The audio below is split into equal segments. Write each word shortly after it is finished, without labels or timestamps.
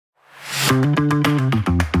Welcome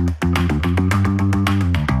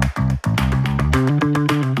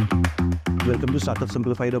to Start-ups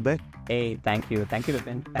Simplified, Abhay. Hey, thank you. Thank you,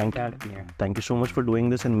 Vipin. Thanks for having me here. Thank you so much for doing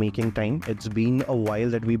this and making time. It's been a while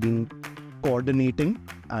that we've been coordinating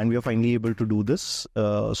and we are finally able to do this.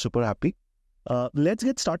 Super happy. Let's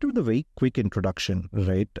get started with a very quick introduction,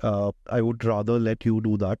 right? I would rather let you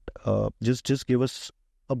do that. Just give us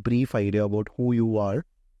a brief idea about who you are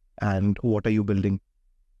and what are you building.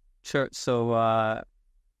 Sure. So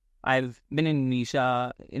I've been in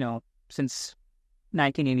Indonesia, since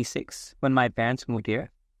 1986 when my parents moved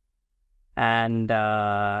here. And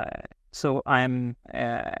so I'm,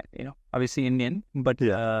 obviously Indian, but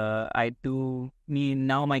now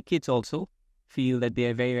my kids also feel that they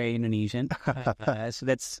are very, very Indonesian. So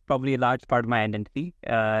that's probably a large part of my identity,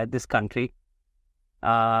 this country.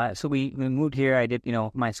 So we moved here. I did,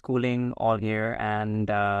 my schooling all here.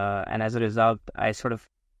 And as a result, I sort of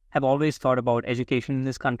have always thought about education in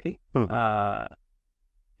this country. As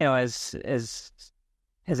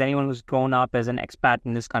anyone who's grown up as an expat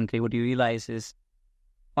in this country, what you realize is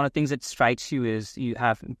one of the things that strikes you is you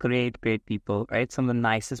have great people, right? Some of the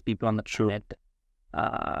nicest people on the planet.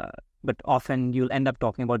 But often you'll end up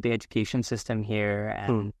talking about the education system here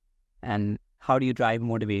and how do you drive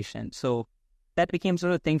motivation. So that became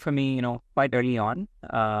sort of a thing for me, quite early on.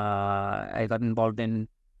 I got involved in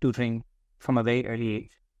tutoring from a very early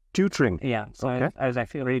age. Tutoring? Yeah. So okay. I was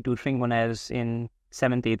actually already tutoring when I was in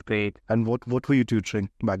 7th, 8th grade. And what were you tutoring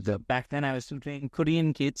back then? Back then I was tutoring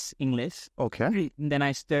Korean kids English. Okay. Then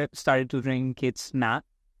I started tutoring kids math.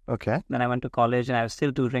 Okay. Then I went to college and I was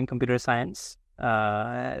still tutoring computer science.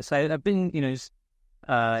 So I've been,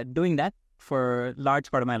 doing that for a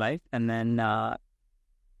large part of my life. And then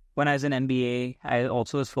when I was in MBA, I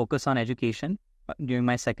also was focused on education during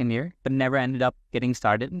my second year, but never ended up getting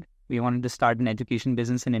started. We wanted to start an education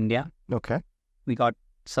business in India. Okay. We got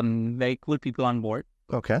some very cool people on board.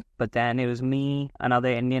 Okay. But then it was me, another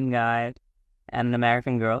Indian guy, and an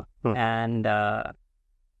American girl. And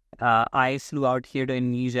I flew out here to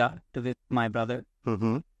Indonesia to visit my brother.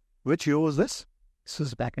 Mm-hmm. Which year was this? This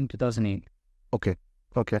was back in 2008. Okay.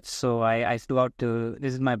 So I flew out to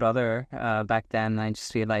visit my brother back then. I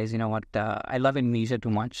just realized, I love Indonesia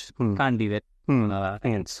too much. Can't leave it.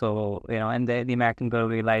 And so, and the American girl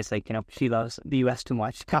realized, she loves the US too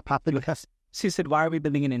much. She said, why are we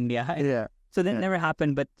building in India? Yeah. So that never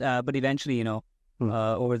happened. But eventually,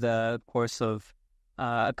 over the course of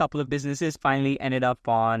a couple of businesses, finally ended up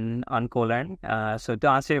on CoLearn. So to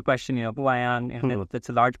answer your question, who I am, that's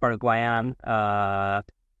a large part of who I am,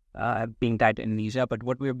 being tied to Indonesia. But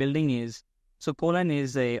what we're building is, so CoLearn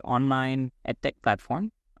is a online EdTech platform.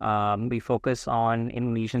 We focus on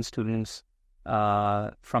Indonesian students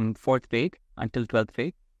from 4th grade until 12th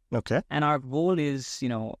grade. Okay. And our goal is,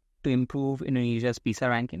 to improve Indonesia's PISA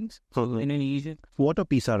rankings. So Indonesia. What are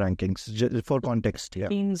PISA rankings? Just for context, yeah.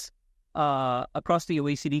 Means across the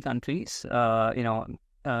OECD countries,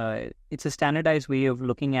 it's a standardized way of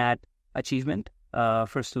looking at achievement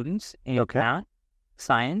for students in math,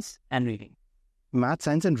 science, and reading. Math,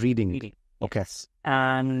 science, and reading. Okay. Yes.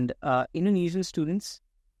 And Indonesian students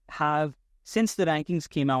have, since the rankings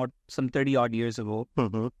came out some 30 odd years ago,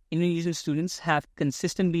 Indonesian students have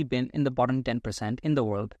consistently been in the bottom 10% in the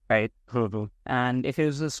world, right? And if it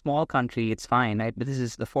was a small country, it's fine, right? But this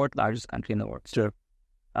is the 4th largest country in the world. Sure.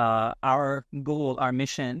 Our goal, our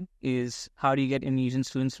mission is how do you get Indonesian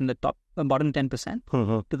students from the bottom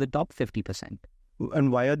 10% to the top 50%?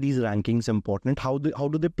 And why are these rankings important? How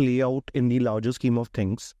do they play out in the larger scheme of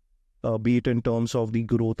things? Be it in terms of the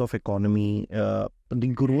growth of economy, the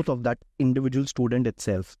growth of that individual student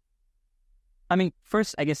itself? I mean,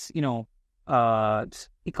 first, I guess,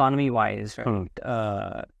 economy-wise,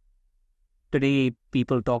 right? Today,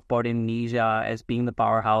 people talk about Indonesia as being the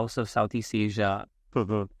powerhouse of Southeast Asia.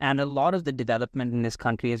 And a lot of the development in this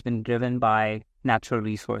country has been driven by natural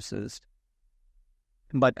resources.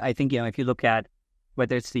 But I think, if you look at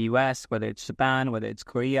whether it's the US, whether it's Japan, whether it's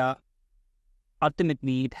Korea,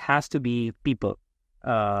 ultimately, it has to be people.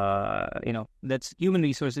 That's human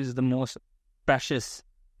resources is the most precious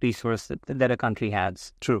resource that a country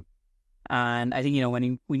has. True. And I think,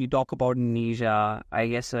 when you talk about Indonesia, I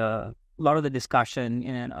guess a lot of the discussion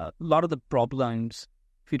and a lot of the problems,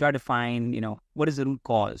 if you try to find, what is the root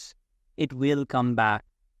cause, it will come back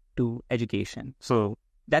to education. So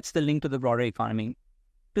that's the link to the broader economy.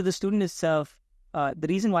 To the student itself, the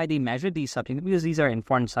reason why they measure these subjects, because these are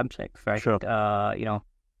informed subjects, right? Sure.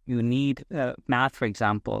 You need math, for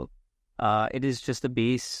example. It is just the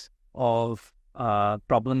base of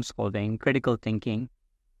problem solving, critical thinking.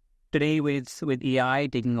 today with AI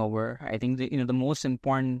taking over, I think the most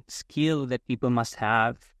important skill that people must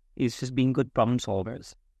have is just being good problem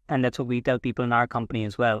solvers, and that's what we tell people in our company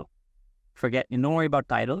as well. Don't worry about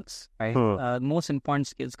titles, right? Most important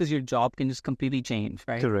skills, because your job can just completely change,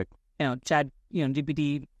 right? Correct.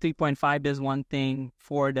 GPT 3.5 does one thing,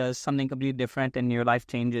 4 does something completely different, and your life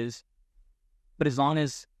changes. But as long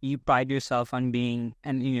as you pride yourself on being,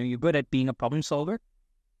 and you're good at being a problem solver,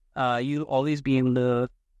 you'll always be able to,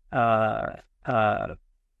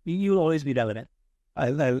 you'll always be relevant.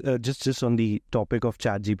 I'll just on the topic of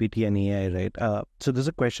ChatGPT and AI, right? So there's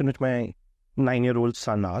a question which my 9-year-old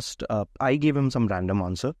son asked. I gave him some random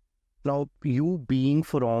answer. Now, you being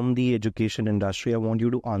from the education industry, I want you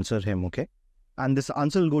to answer him, okay? And this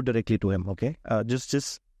answer will go directly to him, okay?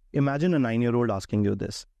 Just imagine a 9-year-old asking you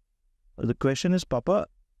this. The question is, Papa,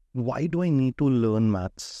 why do I need to learn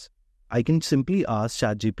maths? I can simply ask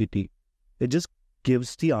ChatGPT. It just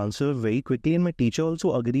gives the answer very quickly, and my teacher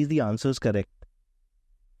also agrees the answer is correct.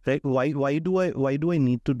 Right? Why do I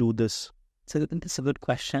need to do this? It's a good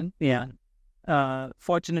question. Yeah.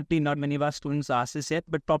 Fortunately, not many of our students ask this yet,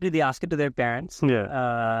 but probably they ask it to their parents.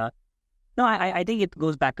 Yeah. No, I think it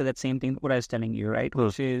goes back to that same thing, what I was telling you, right?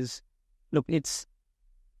 Which is, look,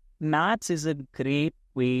 maths is a great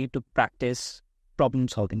way to practice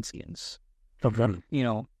problem-solving skills.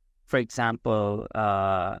 For example,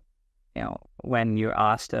 when you're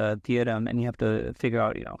asked a theorem and you have to figure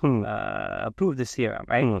out, prove this theorem,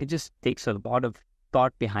 right? It just takes a lot of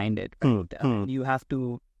thought behind it. Right? You have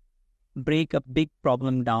to break a big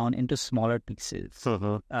problem down into smaller pieces,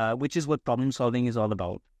 which is what problem solving is all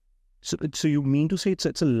about. So you mean to say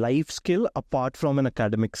it's a life skill apart from an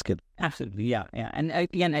academic skill? Absolutely, yeah. And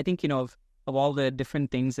again, I think, of all the different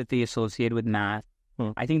things that they associate with math,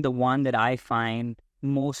 I think the one that I find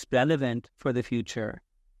most relevant for the future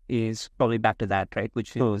is probably back to that, right?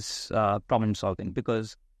 Which is problem solving,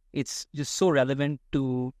 because it's just so relevant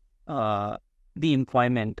to the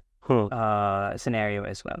employment scenario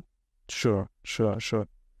as well. Sure.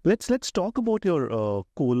 Let's talk about your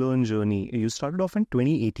CoLearn journey. You started off in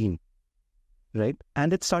 2018, right?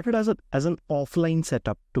 And it started as an offline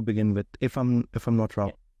setup to begin with, if I'm not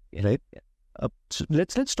wrong, right? Yeah. So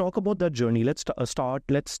let's talk about that journey. Let's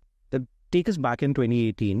take us back in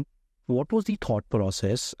 2018. What was the thought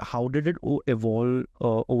process? How did it evolve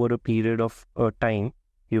over a period of time?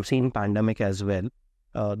 You've seen pandemic as well.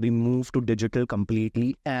 The move to digital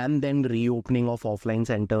completely, and then reopening of offline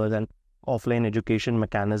centers and offline education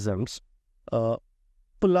mechanisms.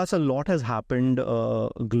 Plus, a lot has happened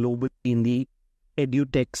globally in the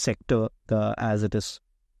EdTech sector as it is,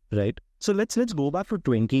 right? So let's go back to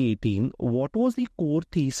 2018. What was the core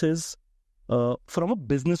thesis from a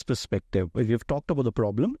business perspective? We've talked about the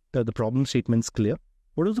problem statement's clear.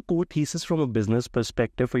 What was the core thesis from a business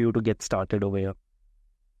perspective for you to get started over here?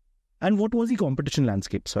 And what was the competition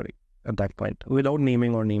landscape, at that point, without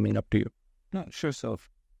naming, up to you? No, sure. So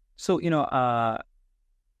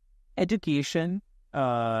education,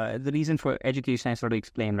 the reason for education I sort of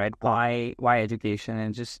explained, right? Why education?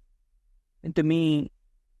 And just, to me,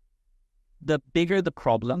 the bigger the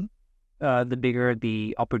problem, the bigger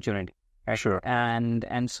the opportunity. Right? Sure.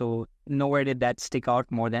 And so nowhere did that stick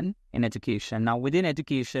out more than in education. Now, within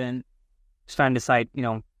education, just trying to decide,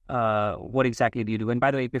 what exactly do you do? And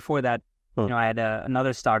by the way, before that, I had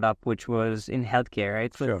another startup which was in healthcare,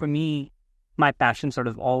 right? So for me, my passion sort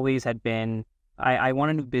of always had been, I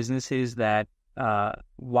want to do businesses that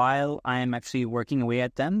while I am actually working away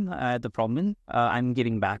at them, the problem, I'm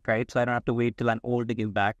giving back, right? So I don't have to wait till I'm old to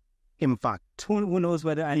give back. In fact, who knows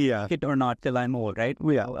whether I make it or not till I'm old, right?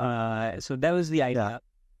 Yeah. So that was the idea.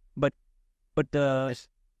 Yeah. But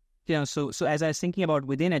so as I was thinking about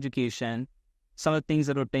within education, some of the things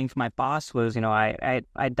that were playing for my past was,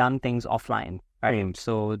 I'd done things offline, right?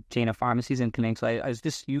 So chain of pharmacies and clinics. So I was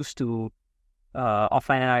just used to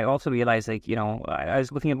offline, and I also realized, I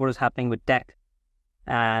was looking at what was happening with tech,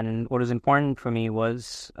 and what was important for me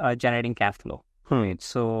was generating cash flow. Right?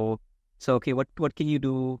 So okay, what can you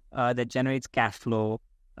do that generates cash flow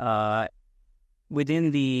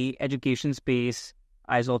within the education space?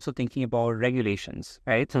 I was also thinking about regulations,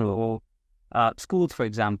 right? So schools, for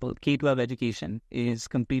example, K-12 education is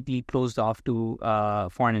completely closed off to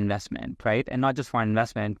foreign investment, right? And not just foreign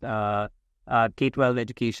investment. K-12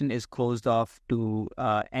 education is closed off to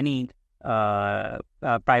any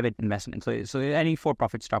private investment. So any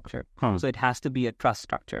for-profit structure. So it has to be a trust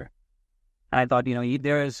structure. And I thought,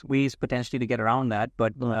 there's ways potentially to get around that,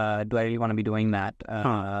 but do I really want to be doing that?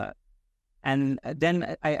 And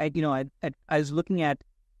then I was looking at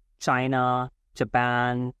China,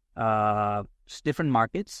 Japan, different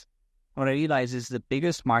markets, what I realized is the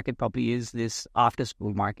biggest market probably is this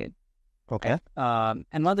after-school market. Okay. And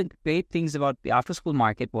one of the great things about the after-school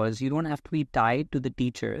market was you don't have to be tied to the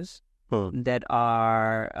teachers that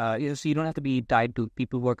are, so you don't have to be tied to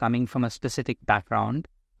people who are coming from a specific background,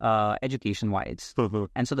 education-wise.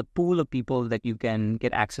 And so the pool of people that you can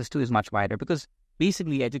get access to is much wider, because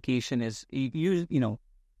basically education is,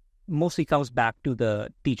 mostly comes back to the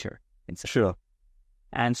teacher. Sure.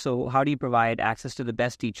 And so how do you provide access to the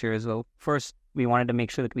best teachers? Well, first, we wanted to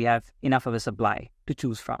make sure that we have enough of a supply to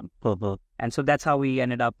choose from. And so that's how we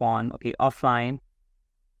ended up on, offline,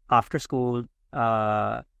 after school,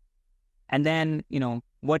 and then,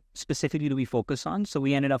 what specifically do we focus on? So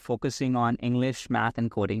we ended up focusing on English, math, and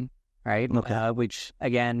coding, right? Which,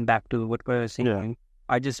 again, back to what we were saying,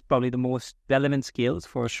 are just probably the most relevant skills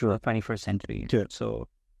for the 21st century. Sure. So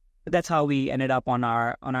that's how we ended up on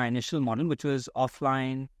our initial model, which was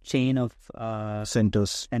offline chain of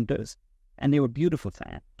centers, and they were beautiful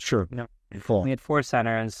centers. Sure. We had 4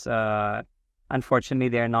 centers. Unfortunately,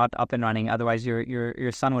 they're not up and running. Otherwise,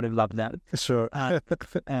 your son would have loved them. Sure.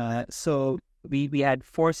 So we had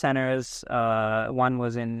 4 centers. One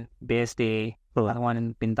was in Bay, another one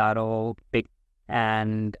in Pintaro,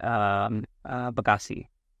 and Bakassi.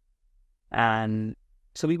 And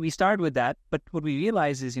so we started with that. But what we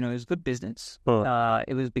realized is, it was good business.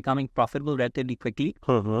 It was becoming profitable relatively quickly,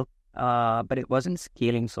 but it wasn't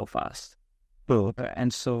scaling so fast.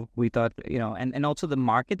 And so we thought, and also the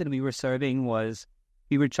market that we were serving was,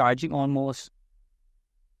 we were charging almost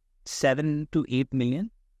 7 to 8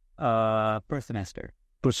 million per semester.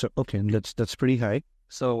 Okay, that's pretty high.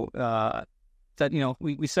 So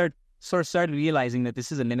we started realizing that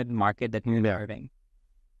this is a limited market that we were serving.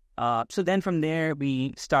 So then from there,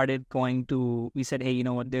 we said, hey, you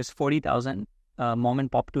know what, there's 40,000 mom and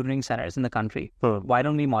pop tutoring centers in the country. Why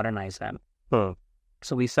don't we modernize them?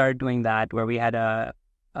 So we started doing that, where we had a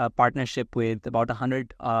partnership with about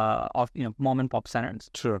 100 mom and pop centers.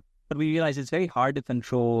 Sure. But we realized it's very hard to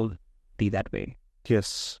control that way.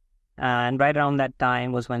 Yes. And right around that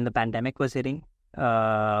time was when the pandemic was hitting.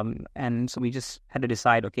 And so we just had to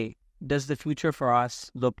decide, okay, does the future for us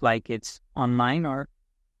look like it's online or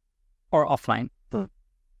offline?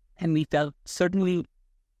 And we felt certainly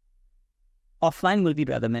offline will be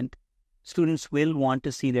relevant. Students will want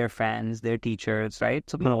to see their friends, their teachers, right?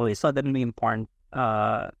 So we always thought that would be important.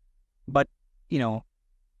 But,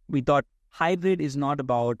 we thought hybrid is not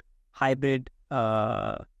about hybrid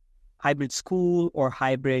school or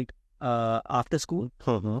hybrid after school.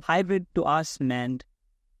 Hybrid to us meant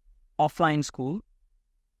offline school,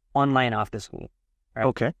 online after school. Right?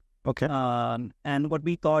 Okay. And what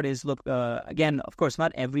we thought is, look, again, of course,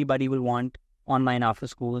 not everybody will want online after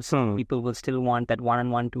school. Some people will still want that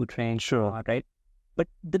one-on-one tutoring. Sure. Right? But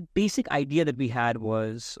the basic idea that we had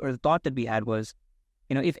was, or the thought that we had was,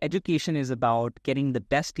 if education is about getting the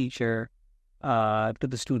best teacher to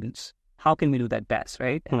the students, how can we do that best,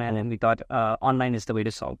 right? And we thought online is the way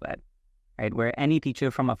to solve that, right? Where any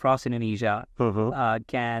teacher from across Indonesia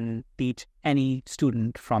can teach any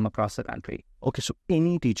student from across the country. Okay, so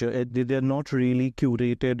any teacher, they're not really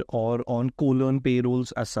curated or on CoLearn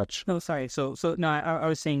payrolls as such. No, sorry. So no, I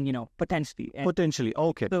was saying, potentially. Potentially,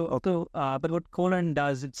 okay. But what CoLearn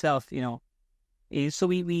does itself, is, so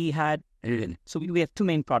we have 2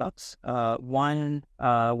 main products. One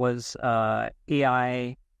was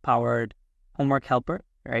AI-powered homework helper,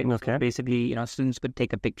 right? Okay. So basically, students could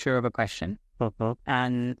take a picture of a question,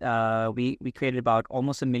 and we created about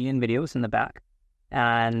almost 1 million videos in the back.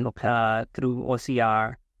 And through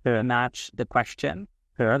OCR, match the question,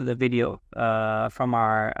 the video from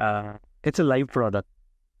our... It's a live product.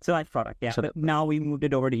 It's a live product, yeah. So, but now we moved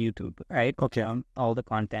it over to YouTube, right? Okay. All the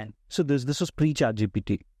content. So this was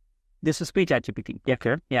pre-ChatGPT. This was pre-ChatGPT. Yeah.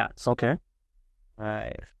 Okay. Yeah. Okay.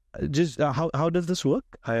 Just how does this work?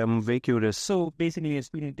 I am very curious. So basically, a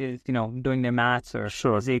student is, doing their maths or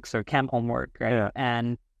physics or chem homework, right? Yeah.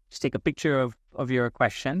 And just take a picture of your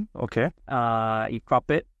question. Okay. You crop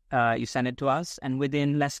it, you send it to us, and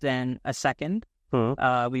within less than a second,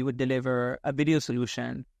 we would deliver a video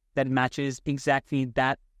solution that matches exactly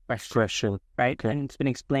that question. Right? Okay. And it's been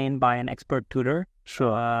explained by an expert tutor.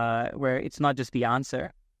 Sure. Where it's not just the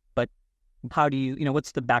answer, but how do you,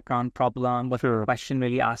 what's the background problem? What's the question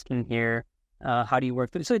really asking here? How do you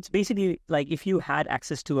work through it? So it's basically like if you had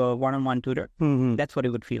access to a one-on-one tutor, that's what it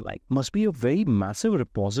would feel like. Must be a very massive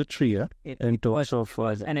repository, yeah? It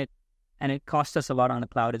was. And it cost us a lot on the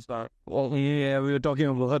cloud as well. Oh, yeah, we were talking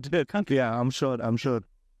about it. Yeah, I'm sure.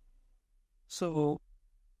 So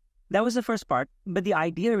that was the first part. But the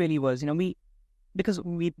idea really was, because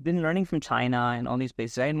we've been learning from China and all these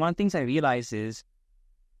places, right? And one of the things I realized is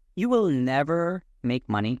you will never make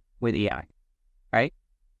money with AI, right?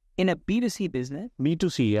 In a B2C business,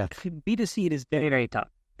 B2C, yeah. B2C, it is very, very tough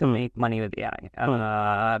to make money with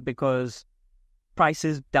AI because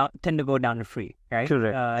prices tend to go down to free, right?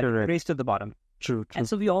 Correct. Race to the bottom. True. And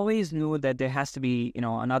so we always knew that there has to be,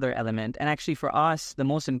 another element. And actually for us, the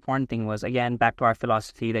most important thing was, again, back to our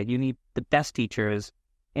philosophy that you need the best teachers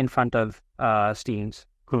in front of students.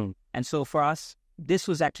 And so for us, this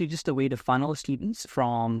was actually just a way to funnel students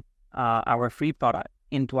from our free product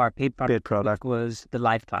into our paid product. Was the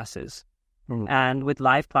live classes. And with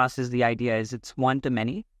live classes, the idea is it's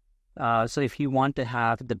one-to-many. So if you want to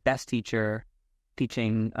have the best teacher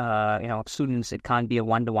teaching, students, it can't be a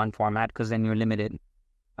one-to-one format because then you're limited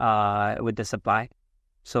with the supply.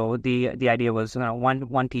 So the idea was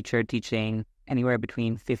one teacher teaching anywhere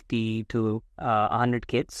between 50 to 100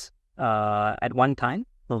 kids at one time,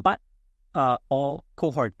 but all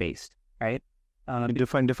cohort-based, right?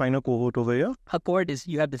 Define a cohort over here. A cohort is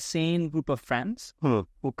you have the same group of friends who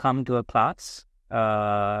come to a class.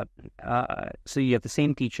 So you have the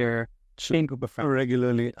same teacher, same group of friends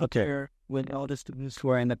regularly. Okay. With all the students who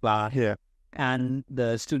are in the class, and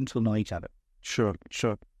the students will know each other. Sure.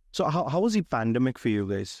 So how was the pandemic for you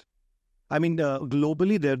guys? I mean,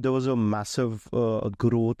 globally there was a massive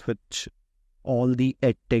growth which all the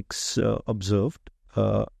EdTechs observed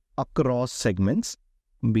across segments,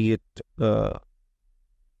 be it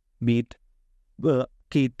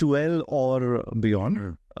K-12 or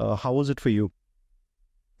beyond. How was it for you?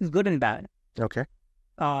 It's good and bad. Okay.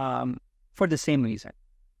 For the same reason,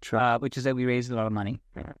 sure. Which is that we raised a lot of money.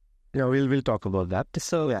 Yeah, we'll talk about that.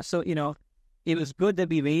 So it was good that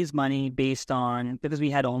we raised money based on because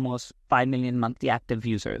we had almost 5 million monthly active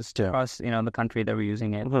users across the country that were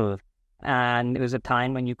using it. And it was a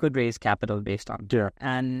time when you could raise capital based on it.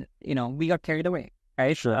 And we got carried away,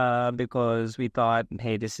 right? Sure. Because we thought,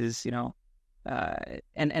 hey, this is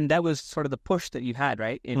and that was sort of the push that you had,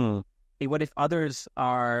 right? Hey, what if others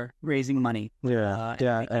are raising money?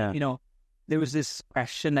 There was this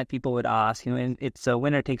question that people would ask, it's a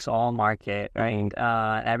winner takes all market, right?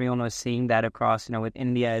 Everyone was seeing that across, with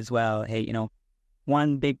India as well. Hey,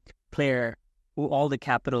 one big player who all the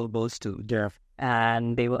capital goes to,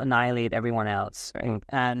 and they will annihilate everyone else, right?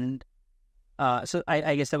 And so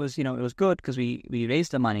I guess that was, it was good because we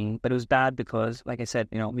raised the money, but it was bad because, like I said,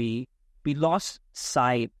 we lost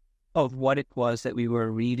sight of what it was that we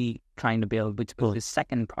were really trying to build, which was the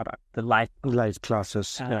second product, the live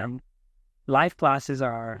classes. Live classes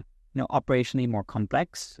are, operationally more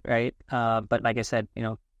complex, right? But like I said,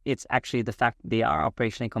 it's actually the fact that they are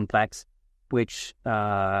operationally complex, which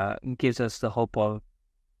gives us the hope of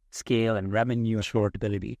scale and revenue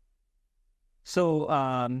affordability. So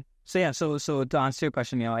to answer your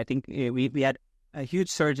question, I think we had a huge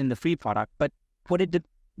surge in the free product, but what it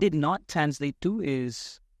did not translate to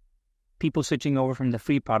is people switching over from the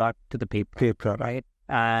free product to the paid product, right?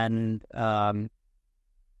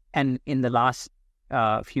 And in the last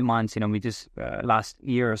few months, we just last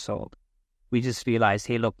year or so, we just realized,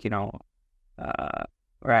 hey, look,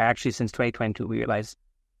 or actually since 2022, we realized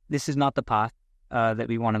this is not the path that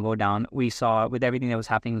we want to go down. We saw with everything that was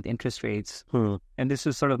happening with interest rates, and this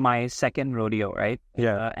was sort of my second rodeo, right?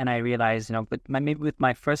 And I realized, maybe with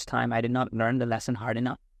my first time, I did not learn the lesson hard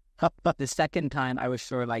enough. But the second time, I was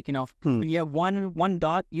sure, when you have one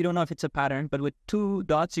dot, you don't know if it's a pattern, but with two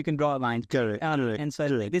dots, you can draw a line. Correct. And so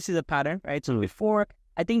this is a pattern, right? So before,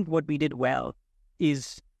 I think what we did well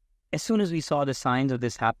is as soon as we saw the signs of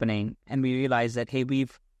this happening and we realized that, hey,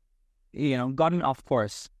 we've, gotten off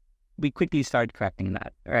course, we quickly started correcting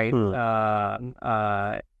that, right?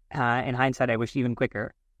 In hindsight, I wish even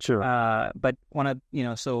quicker. Sure. But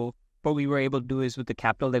so what we were able to do is with the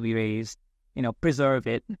capital that we raised, preserve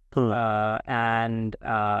it, and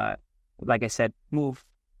like I said, move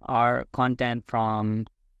our content from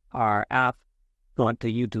our app onto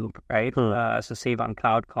YouTube, right? So save on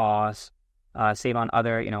cloud costs, save on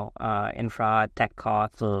other, infra tech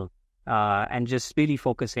costs, and just really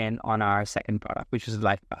focus in on our second product, which is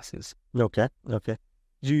live classes. Okay.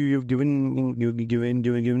 You've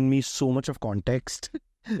given me so much of context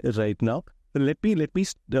right now. Let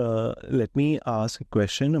me ask a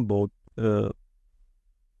question about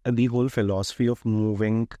the whole philosophy of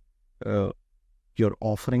moving your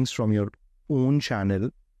offerings from your own channel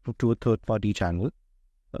to a third-party channel.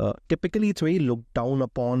 Typically, it's very looked down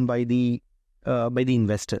upon by the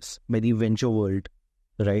investors, by the venture world,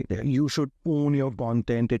 right? You should own your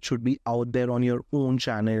content. It should be out there on your own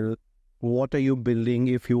channel. What are you building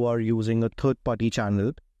if you are using a third-party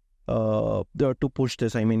channel to push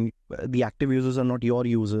this? I mean, the active users are not your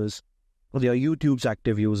users. They are YouTube's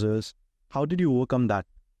active users. How did you overcome that?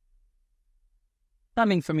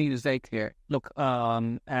 timing for me is very clear. Look,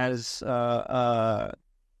 I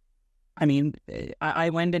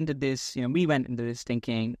went into this, we went into this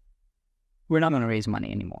thinking we're not going to raise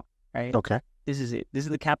money anymore, right? Okay. This is it. This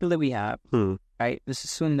is the capital that we have, right? This is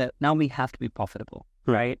soon that now we have to be profitable,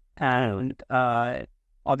 right? And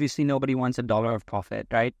obviously nobody wants $1 of profit,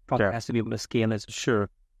 right? Profit has to be able to scale as Sure.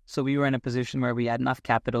 So we were in a position where we had enough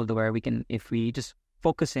capital to where we can, if we just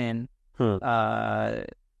focus in, then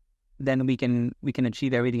we can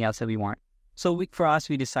achieve everything else that we want. So for us,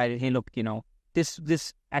 we decided, hey, look, this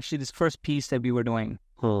first piece that we were doing,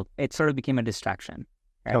 it sort of became a distraction.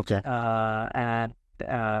 Right? Okay.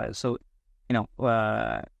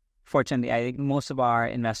 Fortunately, I think most of our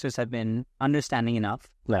investors have been understanding enough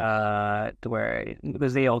to where,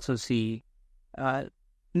 because they also see,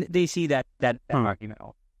 they see that argument.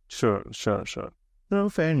 Sure. No,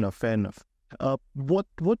 fair enough. What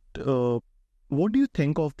do you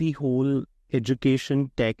think of the whole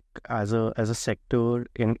education tech as a sector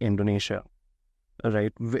in Indonesia?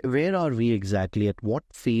 Right, where are we exactly? At what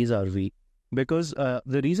phase are we? Because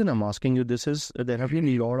the reason I'm asking you this is there have been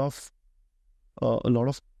a lot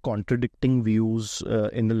of contradicting views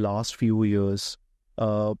in the last few years.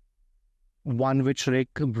 One which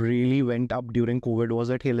really went up during COVID was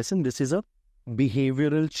that, hey, listen, this is a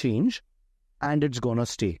behavioral change and it's gonna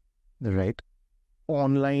stay, right?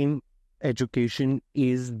 Online education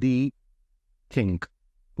is the thing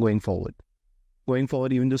going forward.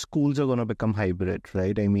 Even the schools are going to become hybrid,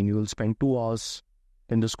 right? I mean, you will spend 2 hours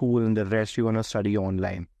in the school and the rest you're going to study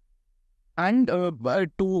online. And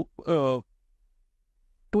to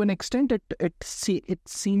an extent, it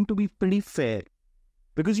seemed to be pretty fair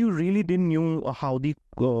because you really didn't know how the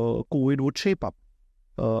COVID would shape up,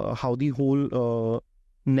 how the whole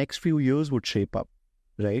next few years would shape up,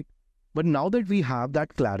 right? But now that we have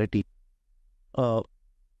that clarity,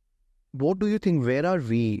 what do you think? Where are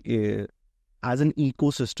we as an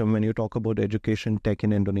ecosystem when you talk about education tech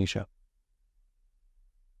in Indonesia?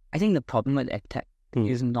 I think the problem with EdTech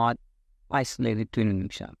is not isolated to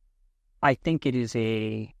Indonesia. I think it is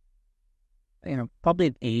probably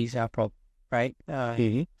an Asia problem, right?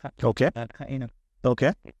 Okay.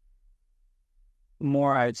 Okay.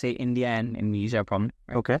 More, I would say, India and Indonesia problem.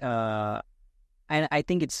 Right? Okay. And I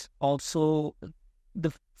think it's also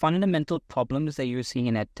the fundamental problems that you're seeing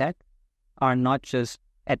in EdTech are not just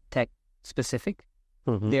EdTech specific.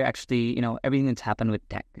 They're actually, everything that's happened with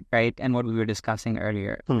tech, right? And what we were discussing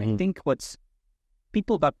earlier. I think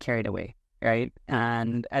people got carried away, right?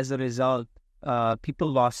 And as a result,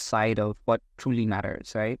 people lost sight of what truly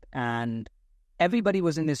matters, right? And everybody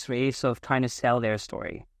was in this race of trying to sell their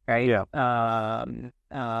story, right? Yeah.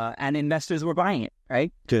 And investors were buying it,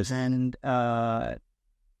 right? Yes. And,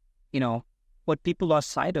 what people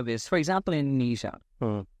lost sight of is, for example, in Indonesia,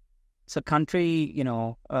 it's a country,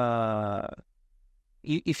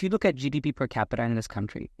 if you look at GDP per capita in this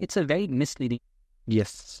country, it's a very misleading.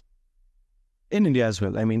 Yes. In India as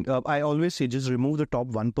well. I mean, I always say just remove the top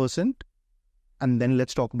 1% and then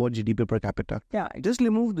let's talk about GDP per capita. Yeah. Just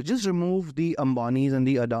remove the Ambanis and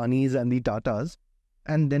the Adanis and the Tatas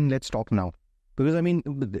and then let's talk now. Because, I mean,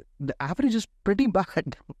 the average is pretty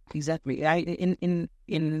bad. Exactly. In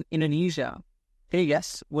Indonesia, hey,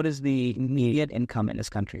 guess what is the median income in this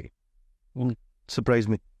country? Surprise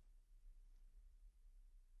me.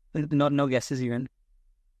 No guesses even.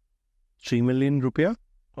 3 million rupiah?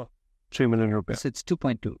 3 million rupiah. So it's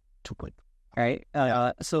 2.2. 2.2. Right?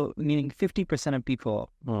 So meaning 50% of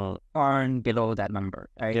people earn below that number,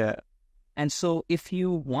 right? Yeah. And so if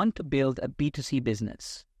you want to build a B2C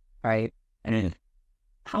business, right? And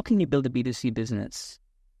how can you build a B2C business?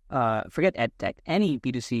 Forget EdTech, any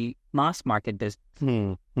B2C mass market business.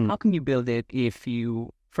 How can you build it if your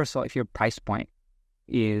price point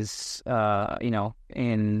is,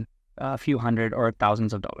 in a few hundred or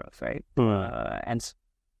thousands of dollars, right? And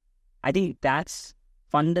I think that's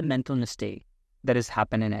fundamental mistake that has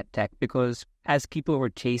happened in EdTech because as people were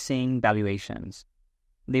chasing valuations,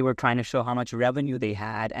 they were trying to show how much revenue they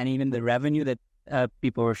had, and even the revenue that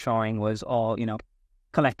people were showing was all,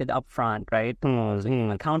 collected upfront, right?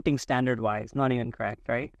 Accounting standard-wise, not even correct,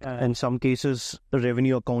 right? In some cases, the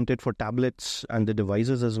revenue accounted for tablets and the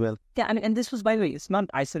devices as well. Yeah, and this was, by the way, it's not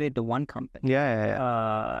isolated to one company.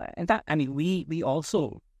 Yeah. In fact, I mean, we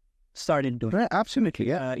also started doing right, absolutely,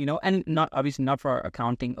 yeah. And not obviously not for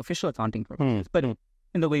official accounting purposes, but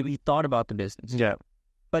in the way we thought about the business. Yeah.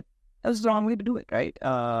 But that was the wrong way to do it, right?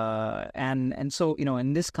 And so,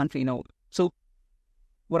 in this country, so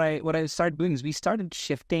what I started doing is we started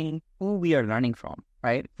shifting who we are learning from,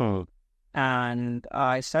 right? And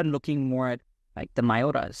I started looking more at like the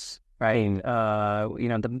Mayoras, right?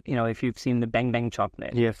 If you've seen the Bang Bang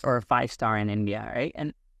chocolate, Yes. or a 5-star in India, right?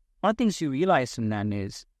 And one of the things you realize from that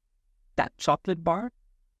is that chocolate bar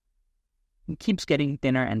keeps getting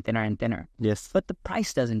thinner and thinner and thinner, Yes. but the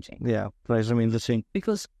price doesn't change. Yeah. Price remains the same.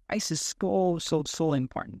 Because price is so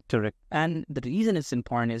important. Correct. And the reason it's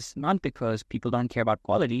important is not because people don't care about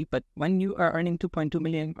quality, but when you are earning 2.2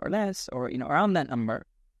 million or less, or around that number,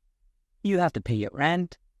 you have to pay your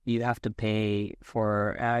rent, you have to pay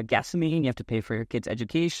for gasoline, you have to pay for your kids'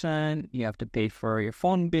 education, you have to pay for your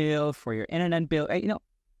phone bill, for your internet bill,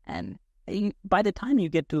 and by the time you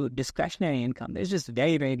get to discretionary income, there's just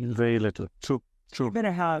very, very little. Very little. True. You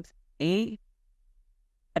better have a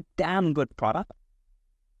damn good product,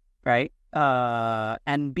 right?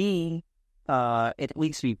 And B, it at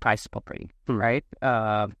least be priced properly, right?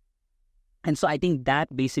 And so I think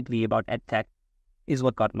that basically about EdTech is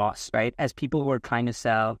what got lost, right? As people were trying to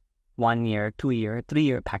sell 1 year, 2 year, 3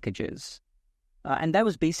 year packages. And that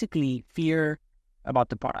was basically fear about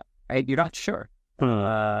the product, right? You're not sure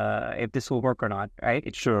if this will work or not, right?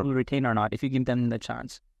 It will retain or not if you give them the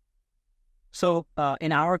chance. So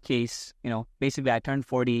in our case, basically I turned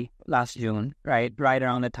 40 last June, right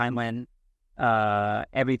around the time when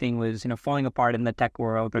everything was, falling apart in the tech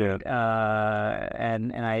world. Yeah.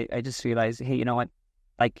 And I just realized, hey, you know what?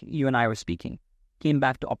 Like you and I were speaking, came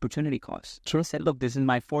back to opportunity cost. Sure. I said, look, this is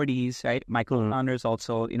my 40s, right? My co-founder is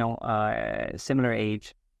also, similar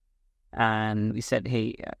age. And we said,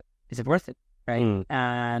 hey, is it worth it? Right.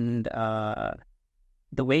 And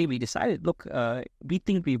the way we decided, look, we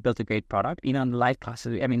think we've built a great product, in the live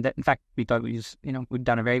classes. I mean, in fact, we thought we'd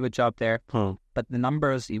done a very good job there. But the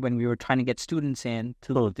numbers, when we were trying to get students in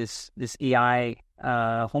to this AI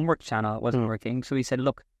homework channel, wasn't working. So we said,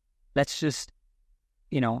 look, let's just,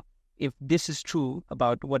 if this is true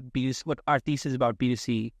about what our thesis about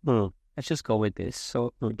B2C, let's just go with this.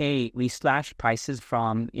 So we slashed prices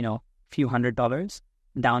from, few $100s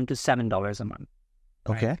down to $7 a month.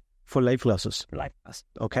 Okay. Right? For live classes. For live class.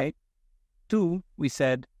 Okay. 2, we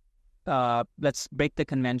said, let's break the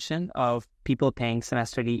convention of people paying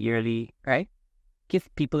semesterly, yearly, right?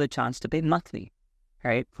 Give people a chance to pay monthly,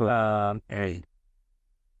 right?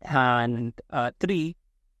 And 3,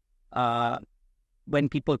 when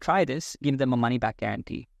people try this, give them a money-back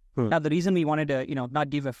guarantee. Now, the reason we wanted to, not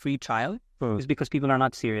give a free trial is because people are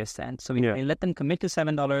not serious then. So we let them commit to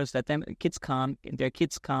 $7, let them, their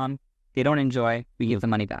kids come, they don't enjoy, we give the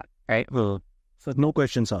money back, right? So no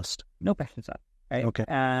questions asked. No questions asked, right? Okay.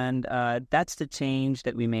 And that's the change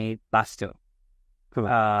that we made last year.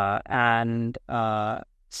 And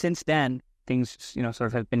since then, things, sort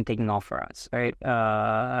of have been taking off for us, right? So,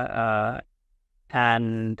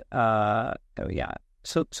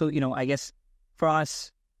 I guess for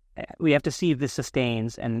us, we have to see if this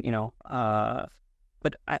sustains and,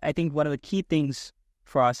 but I think one of the key things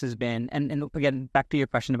for us has been, and again, back to your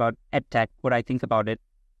question about EdTech, what I think about it,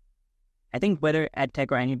 I think whether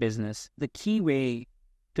EdTech or any business, the key way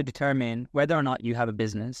to determine whether or not you have a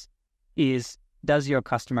business is, does your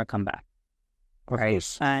customer come back? Right?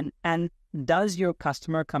 And does your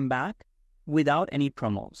customer come back without any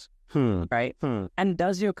promos? Right? And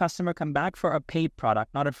does your customer come back for a paid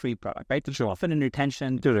product, not a free product, right? There's often in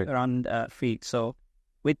retention around free. So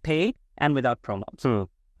with paid and without promos.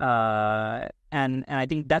 And I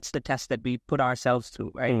think that's the test that we put ourselves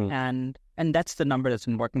through, right? And that's the number that's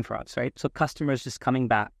been working for us, right? So customers just coming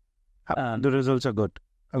back. The results are good.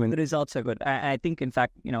 The results are good. I think, in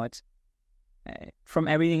fact, it's from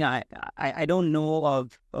everything I don't know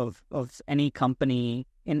of any company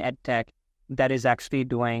in EdTech that is actually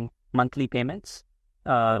doing monthly payments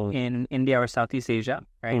in India or Southeast Asia,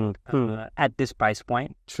 right? At this price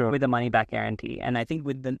point, with a money back guarantee. And I think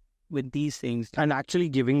with these things, and actually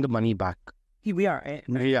giving the money back. We are.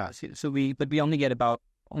 Yeah. So we only get about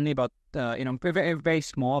very, very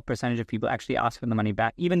small percentage of people actually ask for the money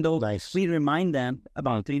back, even though we remind them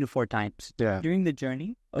about 3 to 4 times during the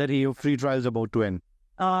journey. That your free trial is about to end.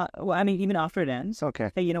 Well, I mean, even after it ends.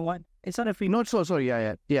 Okay. Hey, you know what? It's not a free. Not so sorry.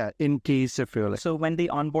 Yeah. In case if you're like. So when they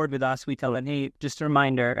onboard with us, we tell them, hey, just a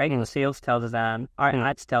reminder, right? The sales tells them, our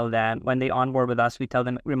ads tell them. When they onboard with us, we tell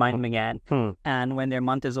them, remind them again. And when their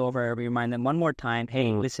month is over, we remind them one more time,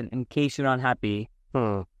 hey, listen, in case you're unhappy,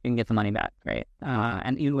 you can get the money back, right?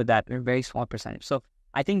 And even with that, we're a very small percentage. So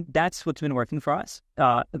I think that's what's been working for us,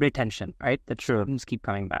 retention, right? That students keep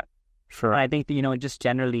coming back. Sure. I think, just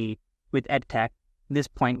generally with EdTech, this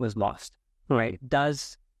point was lost, right?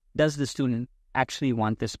 Does the student actually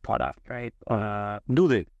want this product, right? Do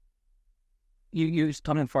they? You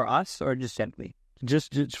talking for us or just generally?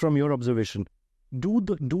 Just from your observation, do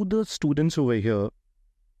the students over here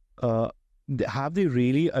have they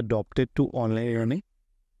really adopted to online learning?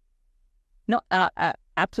 No,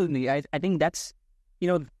 absolutely. I think that's,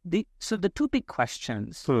 the two big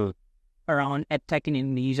questions around EdTech in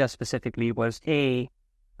Indonesia specifically was A,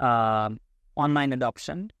 online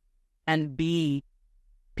adoption, and B,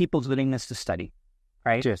 people's willingness to study,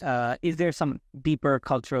 right? Yes. Is there some deeper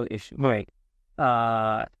cultural issue? Right.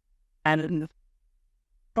 And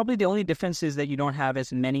probably the only difference is that you don't have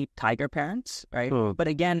as many tiger parents, right? But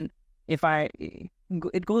again,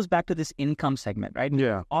 it goes back to this income segment, right?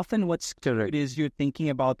 Yeah. Often what's correct is you're thinking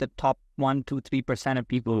about the top 1, 2, 3% of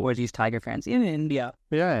people who are these tiger fans. Even in India,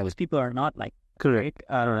 those people are not like, correct.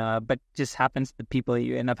 But just happens the people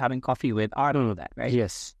you end up having coffee with are that, right?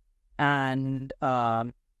 Yes. And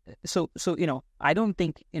so I don't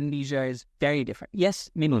think Indonesia is very different. Yes,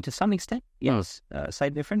 maybe to some extent, yes,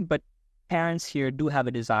 slightly different, but parents here do have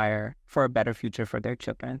a desire for a better future for their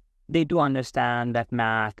children. They do understand that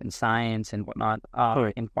math and science and whatnot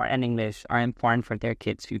are important, and English are important for their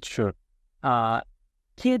kids' future.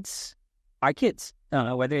 Kids are kids,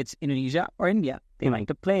 whether it's Indonesia or India. They like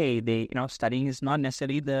to play. Studying is not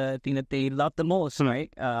necessarily the thing that they love the most, right?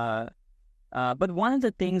 But one of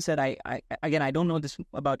the things that I don't know this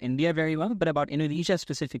about India very well, but about Indonesia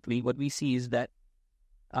specifically, what we see is that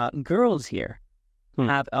girls here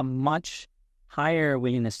have a much higher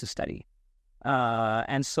willingness to study.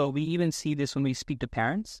 And so we even see this when we speak to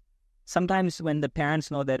parents. Sometimes when the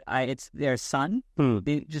parents know that it's their son,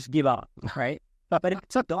 they just give up, right? But if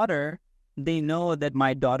it's a daughter, they know that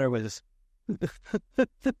my daughter was...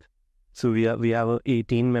 So we have a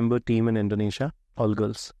 18-member team in Indonesia, all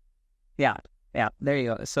girls. Yeah, there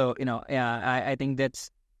you go. So, I think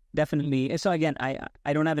that's definitely... So again,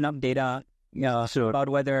 I don't have enough data about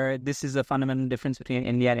whether this is a fundamental difference between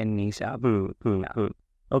India and Indonesia.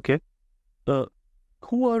 Okay.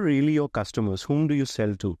 Who are really your customers? Whom do you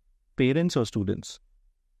sell to? Parents or students?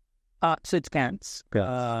 So it's parents.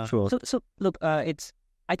 Yeah, sure. So look, I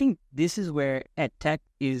think this is where EdTech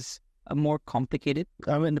is more complicated.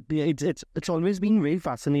 I mean, it's always been very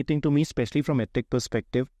fascinating to me, especially from EdTech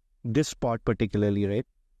perspective, this part particularly, right?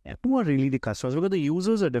 Yeah. Who are really the customers? Because the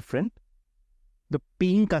users are different. The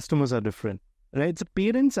paying customers are different, right? It's the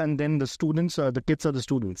parents and then the students, the kids are the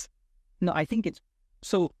students. No, I think it's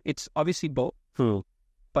obviously both.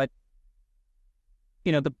 But,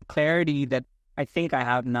 the clarity that I think I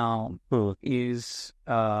have now is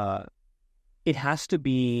it has to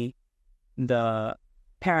be the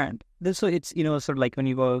parent. So it's, sort of like when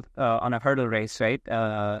you go on a hurdle race, right?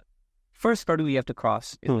 First hurdle you have to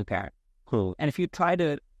cross is the parent. And if you try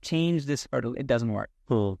to change this hurdle, it doesn't work.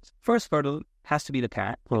 First hurdle has to be the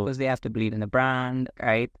parent because they have to believe in the brand,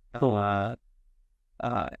 right? So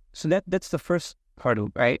that's the first hurdle,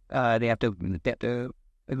 right? They have to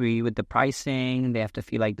agree with the pricing. They have to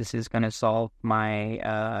feel like this is going to solve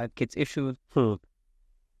my kid's issues. But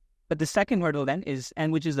the second hurdle then is,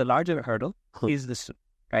 and which is the larger hurdle, is the student,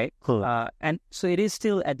 right? And so it is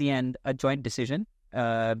still at the end a joint decision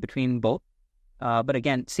between both. But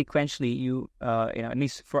again, sequentially, at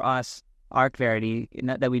least for us, our clarity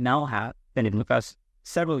that we now have, that it took us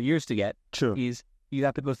several years to get, is you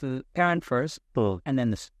have to go to the parent first, and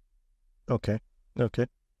then the... Okay.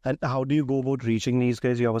 And how do you go about reaching these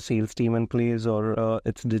guys? You have a sales team in place, or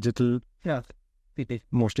it's digital? Yeah,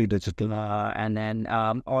 mostly digital. And then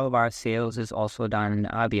all of our sales is also done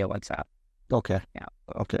via WhatsApp. Okay. Yeah.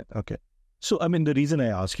 Okay. So, I mean, the reason I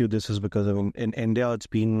ask you this is because, I mean, in India, it's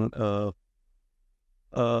been a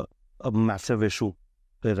massive issue,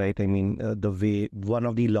 right? I mean, the way one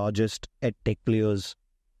of the largest EdTech players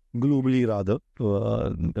globally, rather,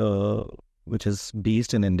 which is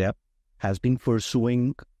based in India, has been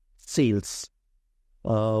pursuing sales,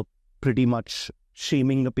 pretty much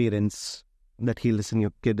shaming the parents that, hey, listen,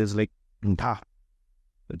 your kid is like, I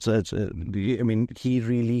mean,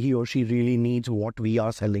 he or she really needs what we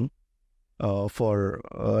are selling for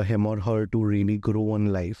him or her to really grow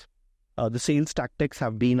in life. The sales tactics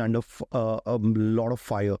have been under a lot of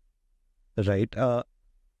fire, right?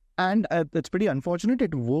 And it's pretty unfortunate.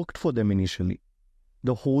 It worked for them initially.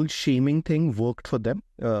 The whole shaming thing worked for them.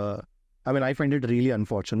 I mean, I find it really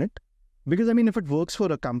unfortunate because, I mean, if it works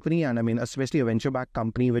for a company, and I mean, especially a venture-backed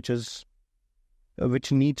company, which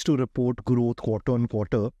needs to report growth quarter on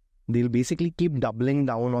quarter, they'll basically keep doubling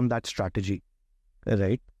down on that strategy,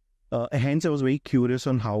 right? Hence, I was very curious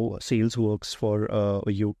on how sales works for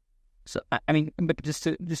you. So, I mean, but just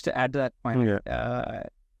to add to that point,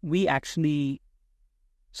 we actually,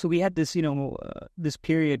 so we had this, this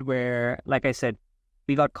period where, like I said,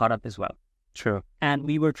 we got caught up as well. Sure. And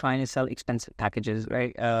we were trying to sell expensive packages,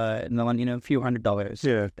 right? The one, a few $100s.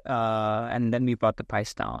 Yeah. And then we brought the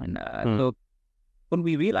price down. So what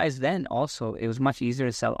we realized then also, it was much easier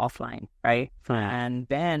to sell offline, right? And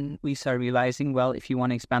then we started realizing, well, if you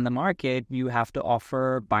want to expand the market, you have to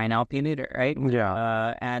offer buy now, pay later, right?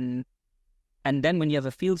 Yeah. And then when you have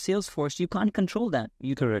a field sales force, you can't control that.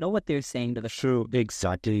 You don't know what they're saying to the True.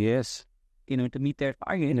 Exactly. Yes. to meet their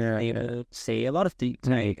target. They will say a lot of things,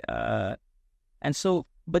 right? And so,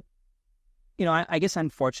 but I guess I'm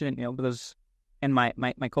fortunate, because, and my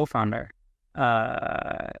co-founder,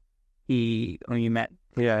 when we met,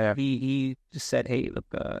 he just said, hey, look,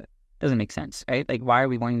 doesn't make sense, right? Like, why are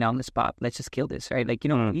we going down this path? Let's just kill this, right? Like,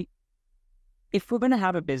 if we're going to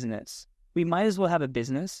have a business, we might as well have a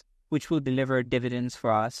business which will deliver dividends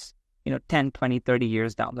for us, 10, 20, 30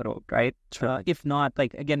 years down the road, right? If not,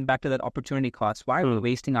 like, again, back to that opportunity cost, why are we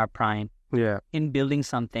wasting our prime in building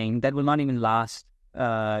something that will not even last,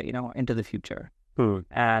 into the future?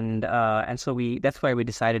 And so that's why we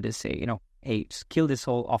decided to say, hey, just kill this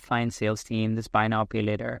whole offline sales team, this buy now, pay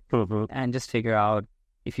later, and just figure out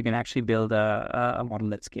if you can actually build a model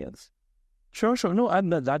that scales. Sure. No,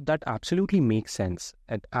 and that absolutely makes sense.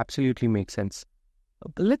 It absolutely makes sense.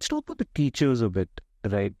 Let's talk about the teachers a bit,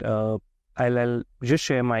 right? I'll just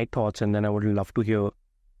share my thoughts, and then I would love to hear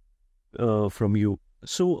from you.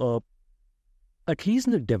 So, at least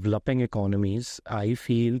in the developing economies, I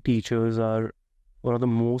feel teachers are one of the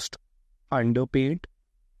most underpaid,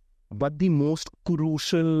 but the most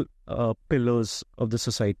crucial pillars of the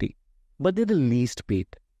society. But they're the least paid,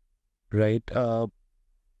 right?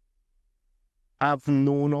 I've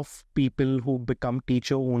known of people who become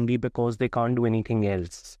teacher only because they can't do anything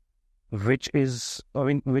else, which is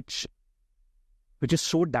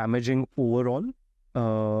so damaging overall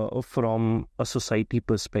from a society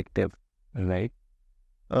perspective, right?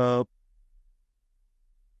 How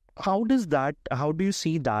do you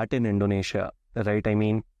see that in Indonesia, right? I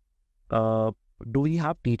mean, do we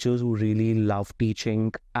have teachers who really love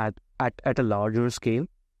teaching at a larger scale,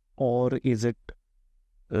 or is it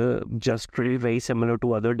just really very similar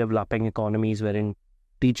to other developing economies wherein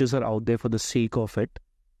teachers are out there for the sake of it?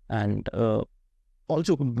 And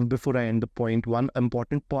also, before I end the point, one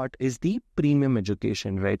important part is the premium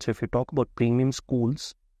education, right? So if you talk about premium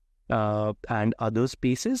schools and other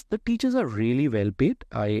spaces, the teachers are really well paid.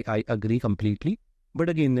 I agree completely. But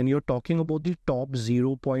again, then you're talking about the top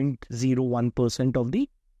 0.01% of the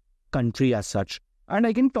country as such. And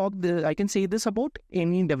I can say this about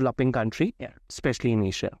any developing country, especially in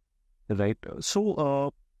Asia, right?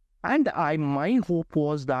 So, my hope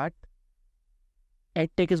was that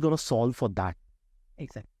EdTech is going to solve for that.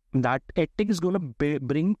 Exactly. That EdTech is going to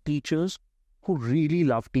bring teachers who really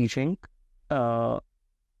love teaching, and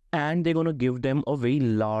they're going to give them a very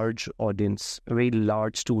large audience, a very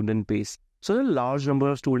large student base, so a large number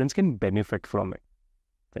of students can benefit from it.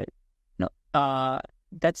 Right? No,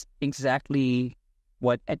 that's exactly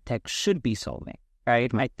what EdTech should be solving,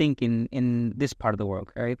 right? I think in this part of the world,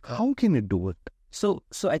 right? How can it do it? So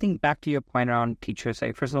I think back to your point around teachers,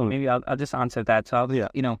 like, first of all, maybe I'll just answer that. So the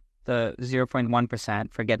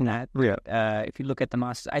 0.1%, forget that. If you look at the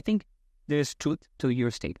masses, I think there's truth to your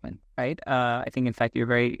statement, right? I think, in fact, you're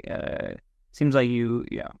very, seems like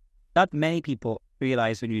not many people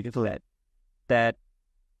realize when you do that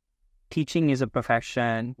teaching is a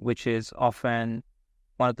profession which is often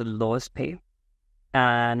one of the lowest paid.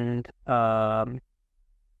 And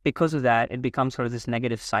because of that, it becomes sort of this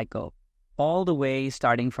negative cycle all the way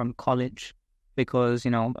starting from college, because,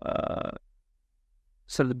 so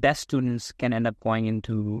the best students can end up going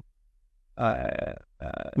into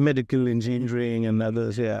medical engineering and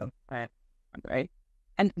others, right?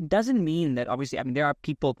 And it doesn't mean that, obviously, there are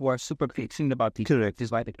people who are super passionate about teaching. Correct. Which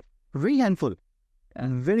is why very handful.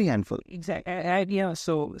 Very handful. Exactly.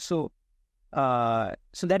 So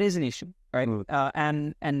that is an issue, right?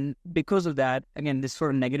 And because of that, again, this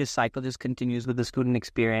sort of negative cycle just continues with the student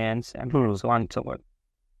experience and so on and so forth.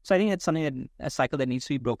 So I think that's a cycle that needs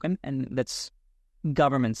to be broken, and that's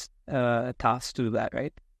government's task to do that,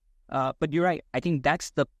 right? But you're right. I think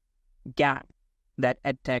that's the gap that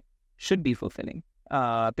EdTech should be fulfilling,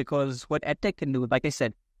 because what EdTech can do, like I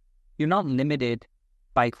said, you're not limited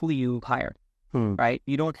by who you hire, right?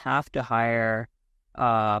 You don't have to hire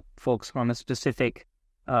folks from a specific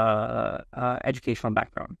educational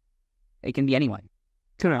background. It can be anyone.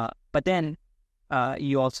 But then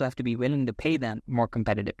you also have to be willing to pay them more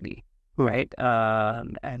competitively, right?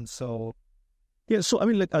 And so... Yeah, so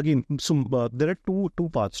again, there are two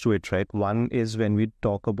parts to it, right? One is when we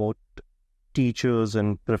talk about teachers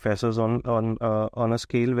and professors on a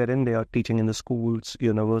scale wherein they are teaching in the schools,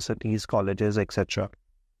 universities, colleges, etc.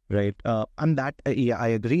 Right? And that, I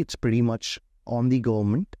agree. It's pretty much on the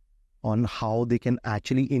government on how they can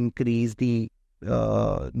actually increase the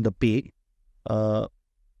pay.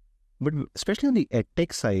 But especially on the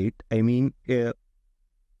EdTech side, I mean,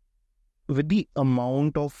 with the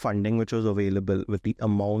amount of funding which was available, with the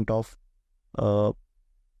amount of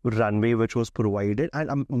runway which was provided, and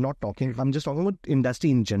I'm just talking about industry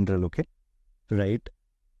in general, okay? Right?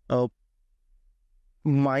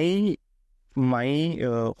 My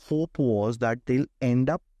hope was that they'll end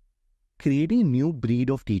up creating a new breed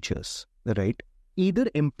of teachers, right? Either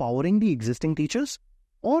empowering the existing teachers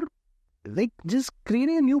or like just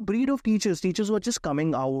creating a new breed of teachers who are just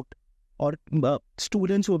coming out, or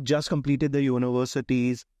students who have just completed the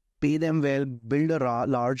universities, pay them well, build a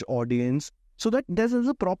large audience, so that there's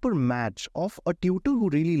a proper match of a tutor who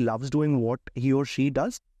really loves doing what he or she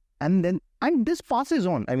does, and this passes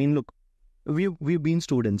on. I mean, look, we've been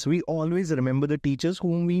students. We always remember the teachers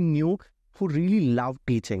whom we knew who really loved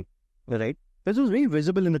teaching, right? This was very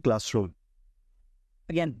visible in the classroom.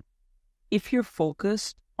 Again, if you're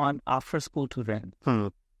focused on after-school tutoring,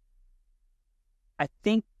 I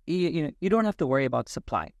think you don't have to worry about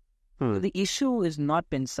supply. The issue has not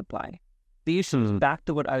been supply. The issue is back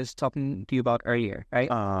to what I was talking to you about earlier, right?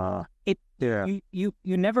 You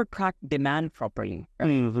never crack demand properly.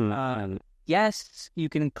 Right? Yes, you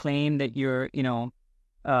can claim that you're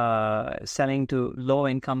selling to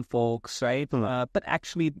low-income folks, right? But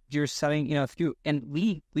actually, you're selling.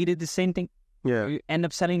 We did the same thing. Yeah, you end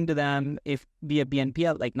up selling to them if via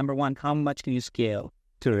BNPL. Like, number one, how much can you scale?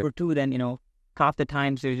 Correct. Or two, then half the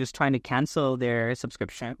times they're just trying to cancel their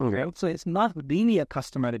subscription, right? So it's not really a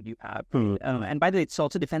customer that you have. And by the way, it's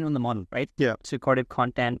also dependent on the model, right? Yeah, it's recorded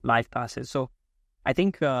content, live classes. So I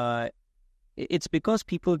think it's because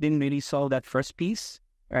people didn't really solve that first piece,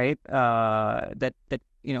 right? That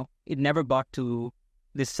it never got to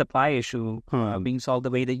this supply issue being solved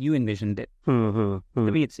the way that you envisioned it. To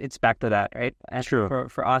me, it's back to that, right? And sure.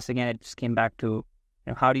 For us, again, it just came back to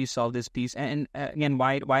how do you solve this piece? And again,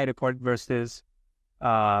 why record versus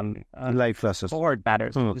live classes? Forward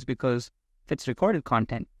matters is because if it's recorded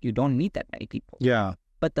content, you don't need that many people. Yeah.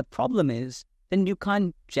 But the problem is then you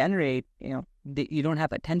can't generate. You don't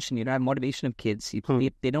have attention. You don't have motivation of kids.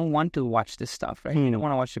 They don't want to watch this stuff, right? They don't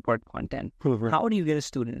want to watch recorded content. How do you get a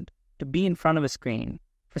student to be in front of a screen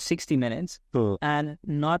for 60 minutes and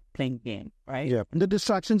not playing game, right? Yeah, the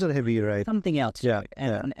distractions are heavy, right? Something else. Yeah,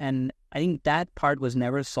 right? And I think that part was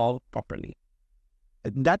never solved properly.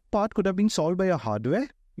 That part could have been solved by a hardware,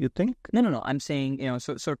 you think? No. I'm saying,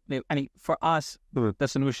 for us, the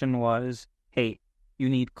solution was, hey, you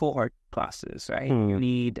need cohort classes, right? You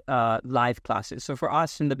need live classes. So for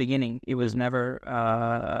us in the beginning, it was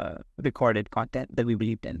never recorded content that we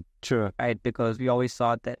believed in. Sure. Right? Because we always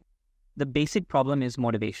thought that the basic problem is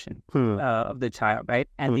motivation of the child, right?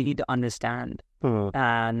 And they need to understand.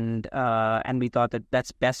 And we thought that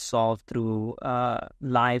that's best solved through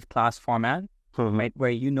live class format, right?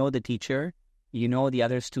 Where the teacher, the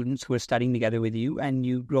other students who are studying together with you, and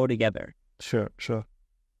you grow together. Sure.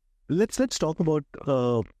 Let's talk about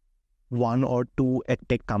one or two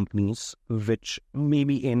EdTech companies, which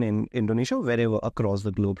maybe in Indonesia, wherever across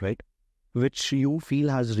the globe, right? Which you feel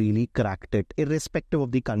has really cracked it, irrespective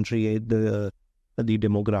of the country, the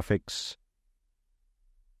demographics.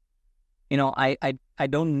 I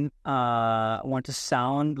don't want to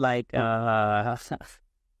sound like, but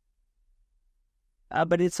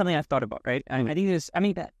it's something I've thought about, right? I think there's,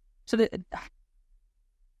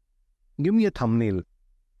 give me a thumbnail.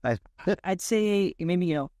 I'd say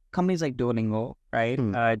maybe, companies like Duolingo, right?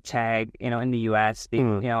 Chegg, in the US,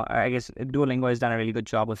 I guess Duolingo has done a really good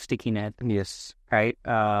job of sticking it. Yes. Right.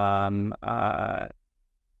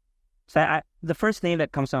 So the first name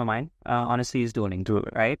that comes to my mind, honestly, is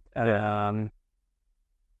Duolingo, right? But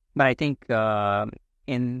I think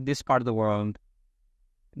in this part of the world,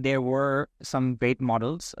 there were some great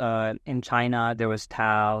models. In China, there was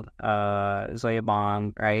Tal, Zoya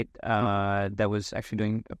Bong, right? That was actually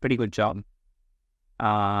doing a pretty good job.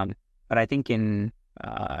 But I think in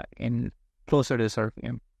closer to sort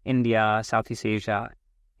of India, Southeast Asia, I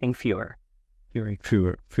think fewer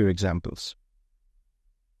examples.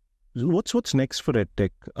 What's next for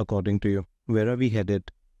EdTech, according to you? Where are we headed?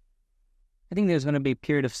 I think there's going to be a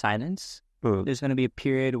period of silence. There's going to be a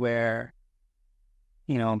period where,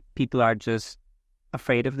 people are just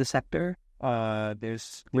afraid of the sector.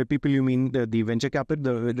 There's where people, you mean the venture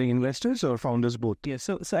capital, the investors or founders both? Yeah.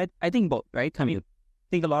 So I think both, right? I mean,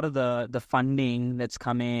 think a lot of the funding that's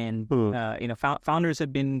come in, founders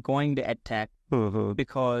have been going to EdTech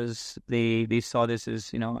because they saw this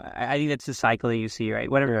as, I think that's the cycle that you see,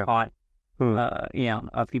 right? Whatever caught,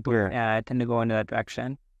 people tend to go into that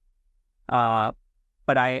direction. But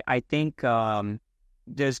I think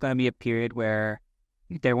there's going to be a period where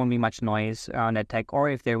there won't be much noise around EdTech, or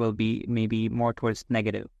if there will be, maybe more towards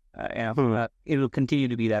negative. It will continue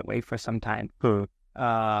to be that way for some time.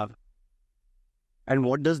 And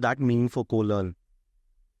what does that mean for CoLearn?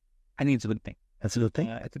 I think it's a good thing. That's a good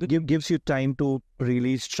thing. Gives you time to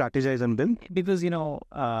really strategize and build. Because,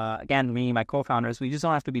 again, me, my co-founders, we just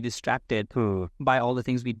don't have to be distracted by all the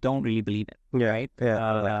things we don't really believe in, right?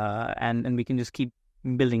 Yeah. And we can just keep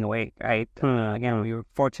building away, right? Again, we were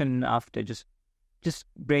fortunate enough to just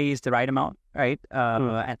raise the right amount, right?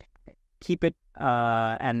 And keep it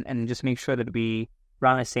and just make sure that we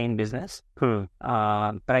run a sane business. But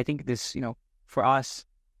I think this, for us,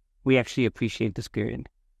 we actually appreciate this period.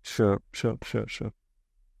 Sure. So,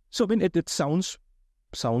 I mean, it sounds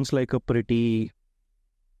like a pretty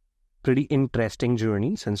interesting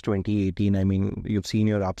journey since 2018. I mean, you've seen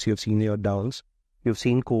your ups, you've seen your downs, you've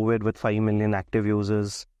seen COVID with 5 million active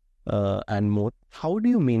users and more. How do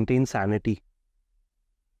you maintain sanity?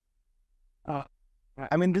 I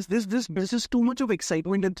mean, this is too much of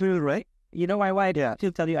excitement and thrill, right? You know why I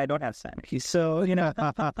still tell you I don't have sanity. So,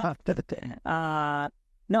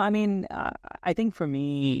 no, I mean, I think for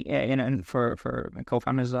me, and for my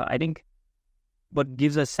co-founders, I think what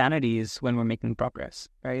gives us sanity is when we're making progress,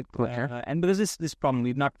 right? And because this problem,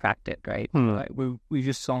 we've not cracked it, right? We've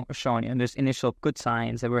just shown, and there's initial good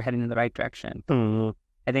signs that we're heading in the right direction.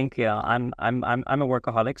 I think, I'm a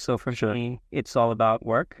workaholic, so for me, it's all about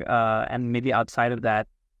work, and maybe outside of that,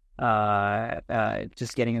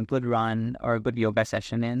 just getting a good run or a good yoga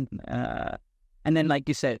session in, and then, like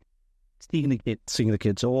you said, seeing the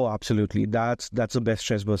kids. Oh, absolutely. That's the best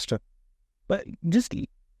stress buster. But just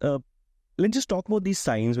let's just talk about these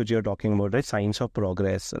signs which you're talking about, right? Signs of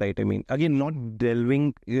progress, right? I mean, again, not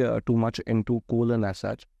delving too much into CoLearn as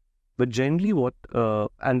such, but generally what,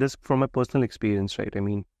 and this from a personal experience, right? I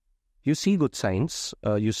mean, you see good signs,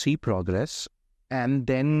 you see progress, and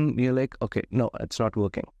then you're like, okay, no, it's not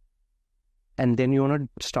working. And then you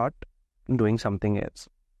want to start doing something else.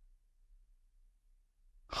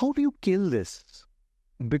 How do you kill this?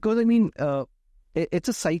 Because, I mean, it's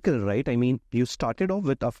a cycle, right? I mean, you started off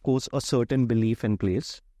with, of course, a certain belief in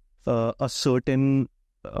place, a certain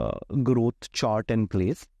growth chart in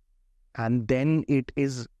place, and then it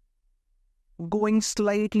is going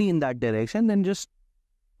slightly in that direction, then just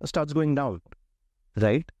starts going down,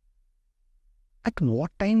 right? At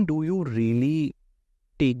what time do you really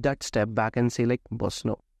take that step back and say, like, boss,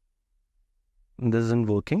 no, this isn't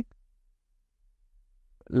working?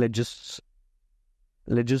 Let's just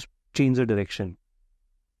change the direction.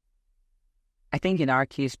 I think in our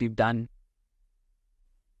case,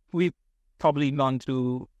 we've probably gone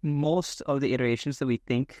through most of the iterations that we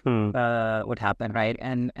think would happen, right?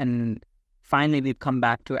 And finally, we've come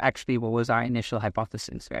back to actually what was our initial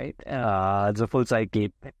hypothesis, right? It's a full cycle.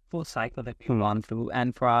 Full cycle that we've gone through.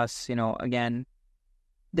 And for us, again,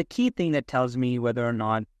 the key thing that tells me whether or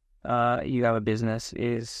not you have a business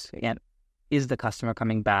is, again, is the customer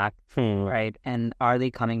coming back, right? And are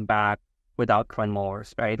they coming back without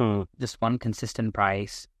remorse, right? Just one consistent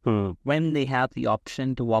price when they have the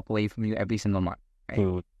option to walk away from you every single month,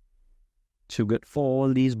 right? So get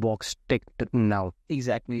all these boxes ticked now.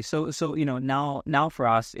 Exactly. So now for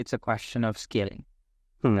us, it's a question of scaling,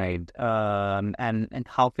 right? And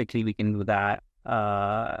how quickly we can do that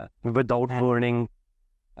without burning.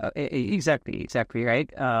 Exactly, right?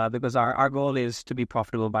 Because our goal is to be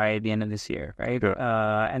profitable by the end of this year, right? Sure.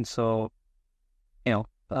 And so,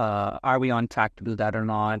 are we on track to do that or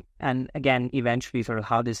not? And again, eventually, sort of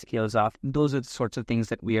how this scales up, those are the sorts of things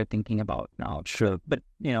that we are thinking about now. Sure. But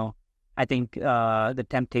I think the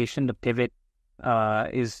temptation to pivot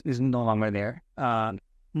is no longer there.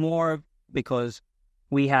 More because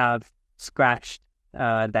we have scratched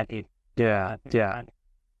that itch. Yeah.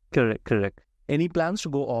 Correct. Any plans to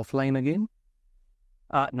go offline again?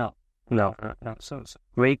 No. So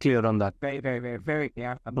very clear on that. Very, very, very, very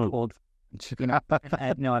clear. I'm old.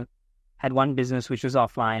 I had one business which was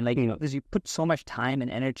offline. Like, because you put so much time and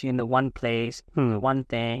energy into one place, one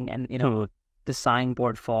thing, and the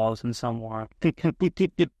signboard falls and somewhere.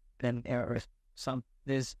 Then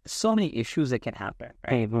there's so many issues that can happen,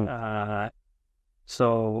 right?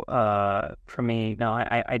 So for me, no,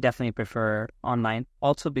 I definitely prefer online.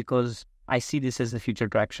 Also because I see this as the future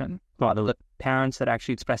direction. The parents that are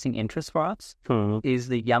actually expressing interest for us is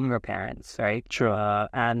the younger parents, right? Sure.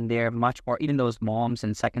 And they're much more, even those moms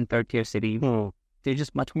in second, third tier city, they're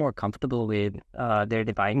just much more comfortable with their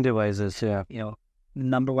devices. Yeah.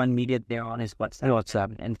 Number one media they're on is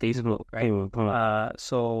WhatsApp and Facebook, right?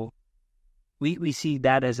 So we see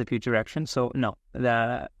that as a future direction. So no,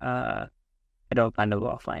 I don't plan to go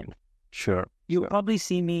offline. Sure. You'll probably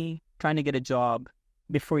see me trying to get a job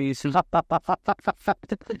before you see.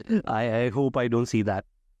 I hope I don't see that.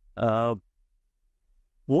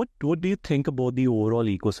 What do you think about the overall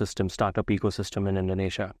ecosystem, startup ecosystem in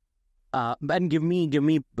Indonesia? And give me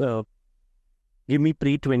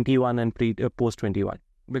pre-21 and post-21,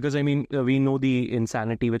 because I mean we know the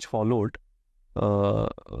insanity which followed,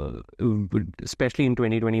 especially in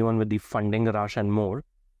 2021 with the funding rush and more.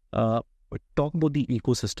 But talk about the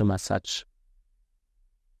ecosystem as such.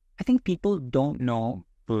 I think people don't know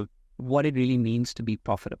what it really means to be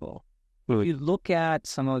profitable. If you look at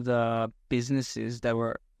some of the businesses that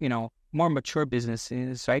were, more mature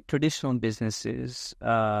businesses, right? Traditional businesses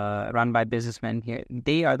run by businessmen here,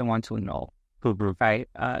 they are the ones who know, right?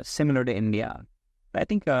 Similar to India. But I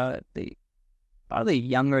think a lot of the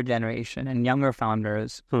younger generation and younger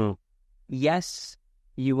founders, yes,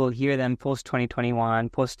 you will hear them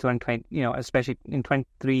post-2021, post-2020, especially in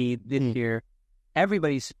 23 this year,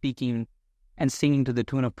 everybody's speaking and singing to the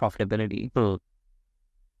tune of profitability.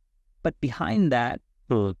 But behind that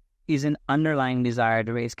is an underlying desire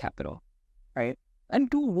to raise capital, right? And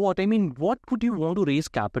do what? I mean, what would you want to raise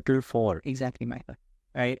capital for? Exactly, Michael.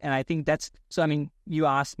 Right? And I think that's, so I mean, you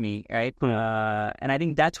asked me, right? And I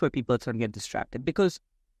think that's where people sort of get distracted, because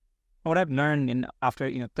what I've learned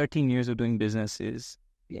after 13 years of doing business is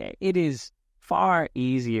it is far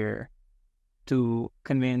easier to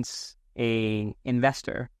convince a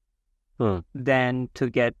investor than to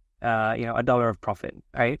get $1 of profit,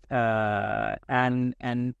 right? And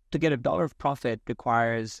to get $1 of profit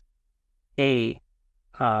requires like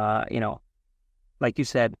you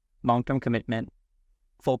said, long-term commitment,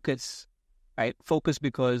 focus, right? Focus,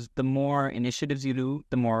 because the more initiatives you do,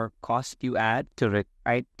 the more cost you add. Correct.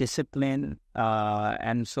 Right? Discipline.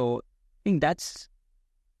 And so I think that's,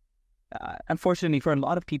 unfortunately for a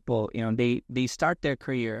lot of people, they start their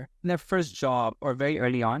career, and their first job or very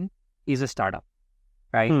early on is a startup,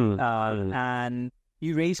 right? And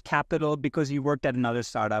you raise capital because you worked at another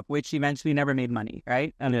startup, which eventually never made money,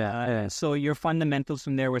 right? And so your fundamentals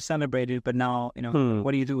from there were celebrated, but now,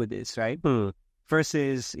 what do you do with this, right?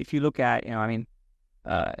 Versus if you look at,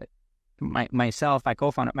 myself, my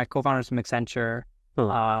co-founders from Accenture,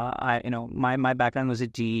 my background was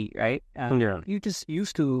at GE, right? You just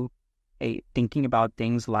used to thinking about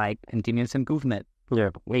things like continuous improvement,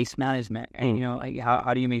 waste management, and like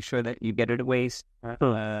how do you make sure that you get rid of waste?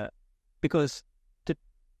 Because to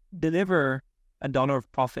deliver $1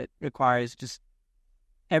 of profit requires just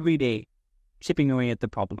every day chipping away at the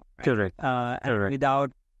problem, right? Correct. And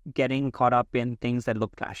without getting caught up in things that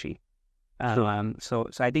look flashy. So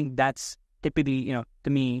I think that's typically, to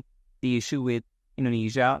me, the issue with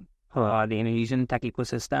Indonesia, the Indonesian tech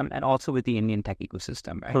ecosystem, and also with the Indian tech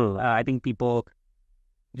ecosystem, right? I think people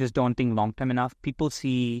just don't think long-term enough. People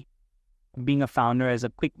see being a founder as a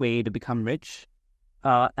quick way to become rich.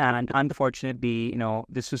 And unfortunately,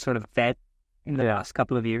 this was sort of fed in the last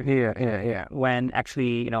couple of years. When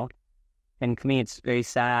actually, and for me, it's very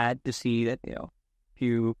sad to see that,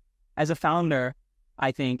 you, as a founder,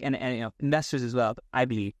 I think, and investors as well, I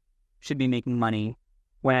believe, should be making money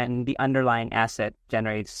when the underlying asset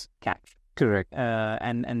generates cash. Correct.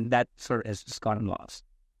 And that sort of has just gotten lost.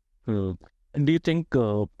 Do you think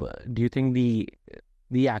the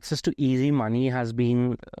access to easy money has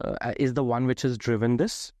been is the one which has driven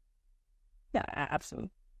this? Yeah, absolutely.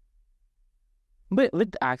 But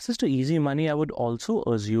with access to easy money, I would also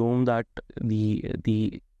assume that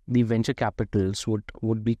the venture capitals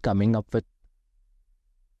would be coming up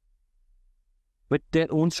with their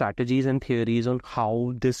own strategies and theories on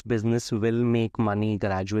how this business will make money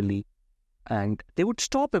gradually, and they would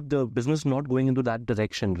stop if the business is not going into that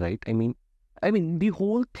direction, right? I mean, the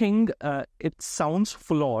whole thing, it sounds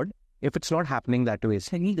flawed if it's not happening that way.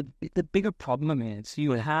 So the bigger problem is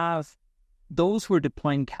you have those who are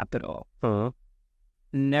deploying capital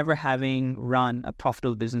never having run a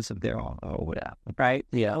profitable business of their own, or whatever, right?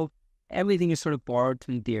 Yeah. So everything is sort of borrowed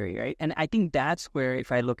from theory, right? And I think that's where,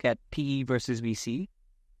 if I look at PE versus VC,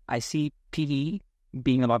 I see PE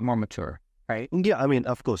being a lot more mature, right? Yeah, I mean,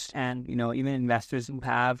 of course. And, even investors who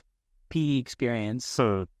have PE experience,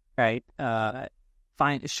 right,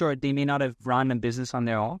 fine. Sure, they may not have run a business on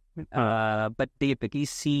their own, but they've at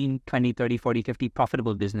least seen 20, 30, 40, 50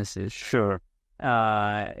 profitable businesses. Sure.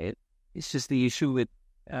 It's just the issue with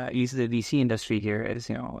the VC industry here is,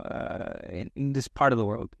 in this part of the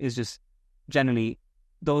world, is just generally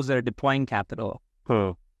those that are deploying capital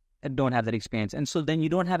don't have that experience. And so then you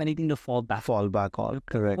don't have anything to fall back on.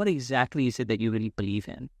 Correct. What exactly is it that you really believe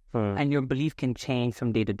in? And your belief can change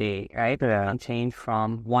from day to day, right? Yeah. It can change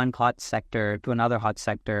from one hot sector to another hot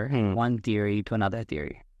sector, one theory to another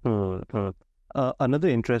theory. Another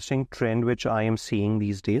interesting trend which I am seeing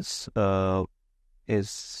these days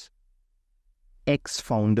is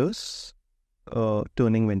ex-founders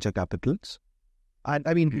turning venture capitals. And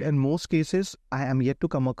I mean, in most cases, I am yet to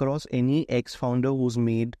come across any ex-founder who's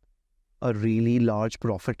made a really large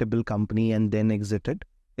profitable company and then exited.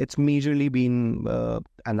 It's majorly been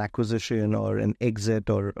an acquisition or an exit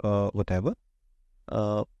or whatever.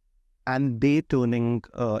 And they turning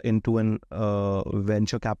into an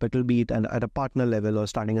venture capital, be it at a partner level or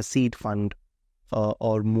starting a seed fund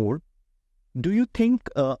or more. Do you think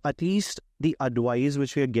at least the advice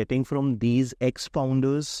which we are getting from these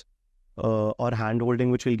ex-founders or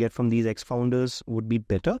hand-holding which we'll get from these ex-founders would be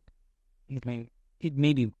better? It may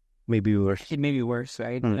be worse. It may be worse,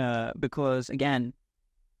 right? Because again,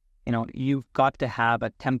 you've got to have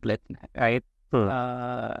a template, right?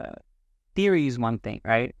 Theory is one thing,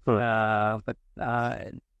 right? But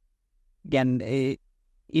again,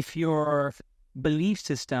 if your belief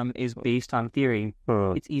system is based on theory,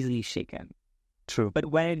 it's easily shaken. True. But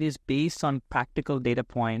when it is based on practical data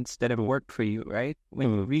points that have worked for you, right?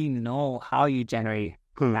 When you really know how you generate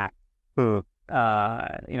impact,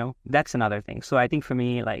 that's another thing. So I think for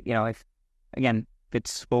me, if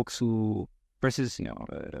it's folks who versus,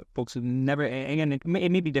 folks who never, again, it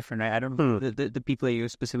may be different, right? I don't know the people that you're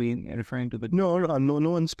specifically referring to, but no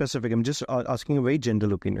one specific. I'm just asking a very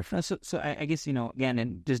general opinion. So I guess, again,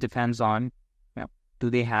 it just depends on, do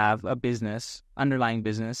they have a business, underlying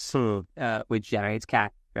business, which generates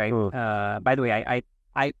cash, right? By the way,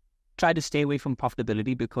 I try to stay away from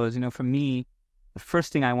profitability because, for me, the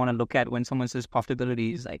first thing I want to look at when someone says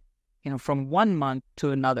profitability is from 1 month to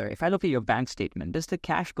another. If I look at your bank statement, does the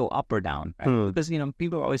cash go up or down? Right? Because,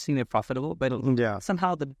 people are always saying they're profitable, but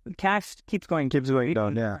somehow the cash keeps going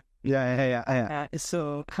down. Yeah.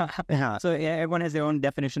 So everyone has their own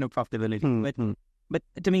definition of profitability. But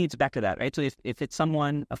to me, it's back to that, right? So if it's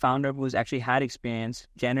someone, a founder who's actually had experience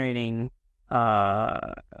generating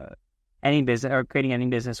any business or creating any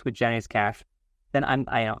business which generates cash, then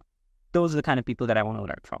those are the kind of people that I want to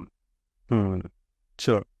learn from.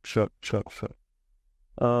 Sure.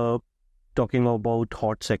 Talking about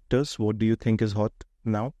hot sectors, what do you think is hot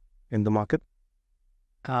now in the market?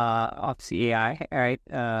 Obviously AI, right?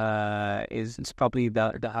 Is probably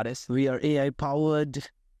the hottest. We are AI powered.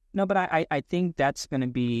 No, but I think that's going to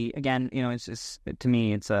be, again, it's just, to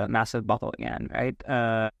me, it's a massive bubble again, right?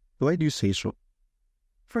 Why do you say so?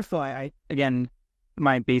 First of all, again,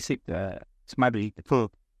 my basic, it's my belief,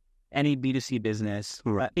 any B2C business,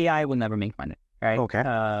 AI will never make money, right? Okay.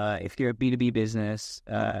 If you're a B2B business,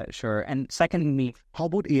 sure. And secondly, how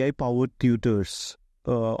about AI-powered tutors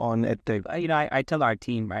on EdTech? I tell our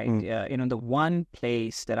team, right? The one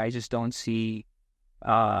place that I just don't see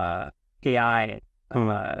AI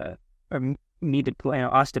or me deploying,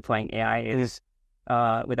 us deploying AI is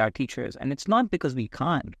with our teachers, and it's not because we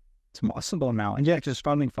can't. It's possible now, and it's just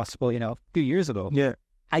probably possible, a few years ago. Yeah,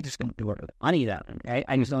 I just don't do any of that. Right?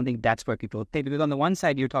 I just don't think that's where people pay, because on the one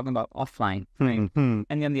side you're talking about offline, right? And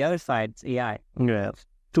on the other side it's AI. Yeah,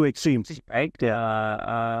 two extremes, right?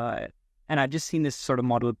 Yeah. And I've just seen this sort of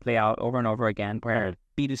model play out over and over again, where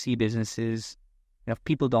B2C businesses,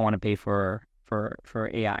 people don't want to pay for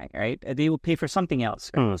AI, right? They will pay for something else.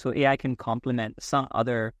 Right? So AI can complement some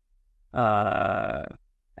other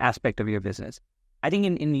aspect of your business. I think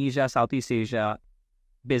in Indonesia, Southeast Asia,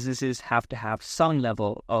 businesses have to have some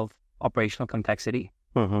level of operational complexity,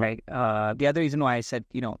 right? The other reason why I said,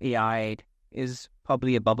 AI is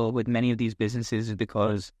probably a bubble with many of these businesses is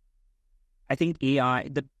because I think AI,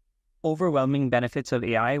 the overwhelming benefits of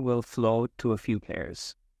AI will flow to a few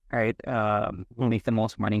players, right? Make the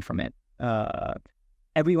most money from it.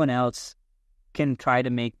 Everyone else can try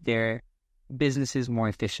to make their businesses more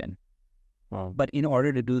efficient. Wow. But in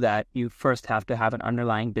order to do that, you first have to have an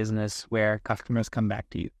underlying business where customers come back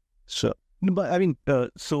to you. So, but I mean,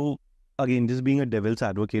 so again, just being a devil's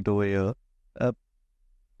advocate over here,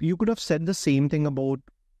 you could have said the same thing about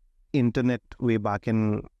internet way back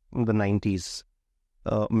in the 90s,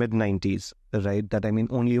 mid-90s, right? That,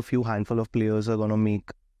 only a few handful of players are going to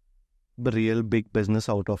make the real big business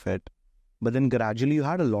out of it. But then gradually you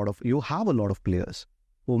have a lot of players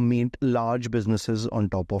who made large businesses on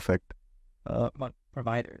top of it. What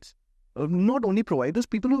providers? Not only providers,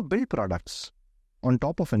 people who build products on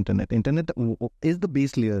top of internet. Internet is the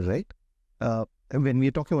base layer, right? When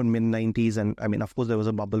we're talking about mid-90s, and I mean, of course, there was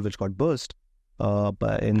a bubble which got burst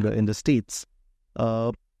in the States.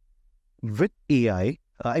 With AI,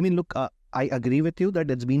 I mean, look, I agree with you that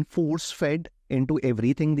it's been force-fed into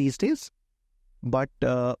everything these days. But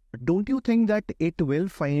don't you think that it will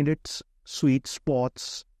find its sweet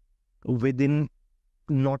spots within,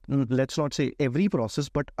 let's not say every process,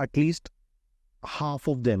 but at least half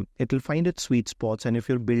of them? It will find its sweet spots, and if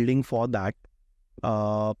you're building for that,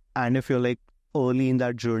 and if you're like early in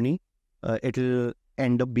that journey, it'll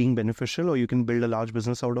end up being beneficial, or you can build a large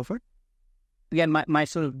business out of it. Again, my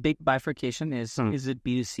sort of big bifurcation is it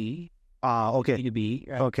B2C? Okay. B2B.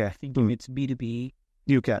 Right? Okay. I think if it's B2B,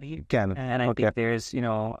 you can. And I think there's,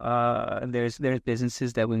 there's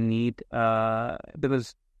businesses that will need,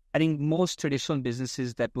 because I think most traditional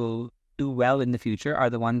businesses that will do well in the future are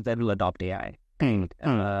the ones that will adopt AI and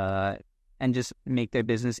just make their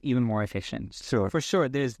business even more efficient. Sure. For sure,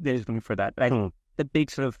 there's room for that. But I think the big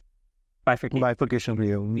sort of bifurcation for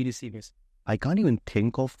you. B2C business. I can't even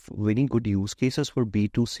think of very good use cases for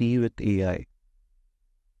B2C with AI.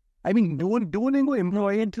 I mean, Duolingo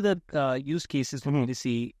employ into the use cases for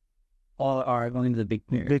B2C all are going to the big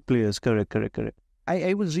players. Big players, correct.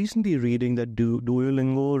 I was recently reading that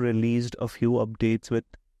Duolingo released a few updates with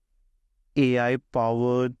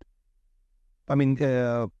AI-powered, I mean,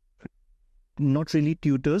 not really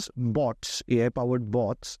tutors, bots, AI-powered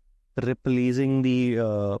bots, replacing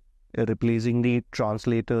the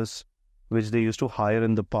translators which they used to hire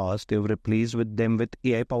in the past. They've replaced them with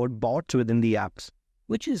AI-powered bots within the apps.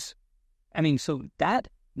 Which is, I mean, so that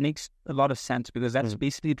makes a lot of sense because that's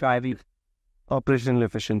basically driving operational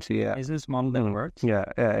efficiency. Yeah, business model that works.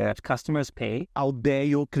 Yeah. Customers pay. Out there,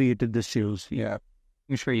 you created the shoes. Yeah,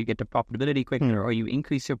 I'm sure you get to profitability quicker, or you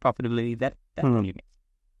increase your profitability. That's what you make.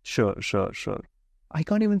 Sure. I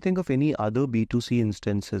can't even think of any other B2C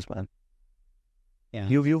instances, man. Yeah,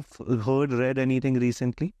 you've read anything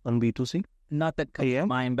recently on B2C? Not that comes to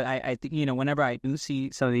mind, but I think, whenever I do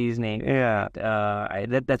see some of these names,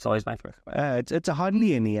 that's always my first question. It's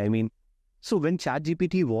hardly any. I mean, so when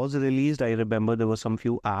ChatGPT was released, I remember there were some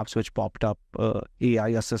few apps which popped up, AI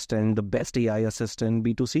assistant, the best AI assistant,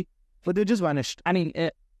 B2C, but they just vanished. I mean,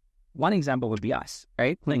 one example would be us,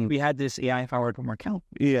 right? Like we had this AI-powered homework account.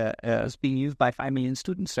 Yeah. It was being used by 5 million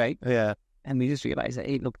students, right? Yeah. And we just realized that,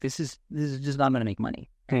 hey, look, this is just not going to make money.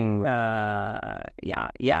 We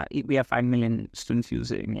have 5 million students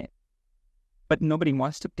using it, but nobody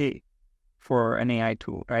wants to pay for an AI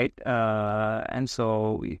tool, right? And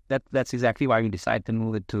so that's exactly why we decided to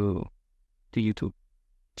move it to YouTube.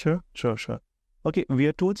 Sure. Okay, we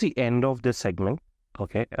are towards the end of this segment.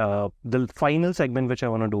 Okay, the final segment which I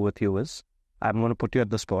want to do with you is, I'm going to put you at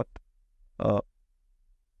the spot.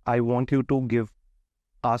 I want you to give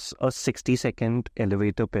us a 60-second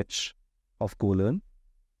elevator pitch of CoLearn,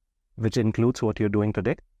 which includes what you're doing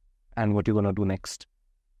today and what you're going to do next.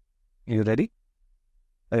 You ready?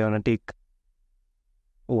 Are you going to take,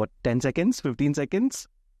 10 seconds, 15 seconds?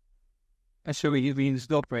 Sure, we just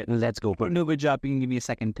go for it. Let's go for it. Do a good job. You can give me a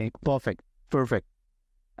second take. Perfect.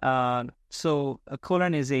 So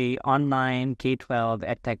CoLearn is a online K-12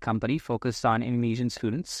 EdTech company focused on Indonesian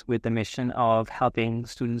students with the mission of helping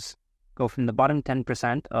students go from the bottom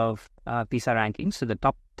 10% of PISA rankings to the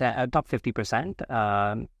top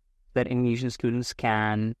 50%, that Indonesian students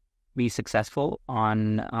can be successful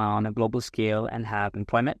on a global scale and have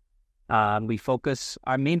employment. Our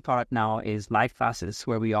main product now is live classes,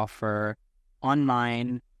 where we offer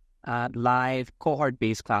online live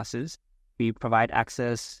cohort-based classes. We provide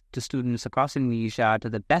access to students across Indonesia to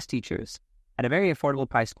the best teachers at a very affordable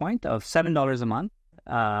price point of $7 a month,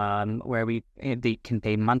 where they can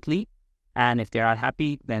pay monthly. And if they're not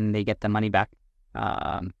happy, then they get the money back.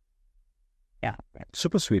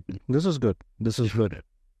 Super sweet. This is good.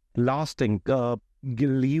 Last thing,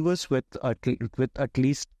 leave us with at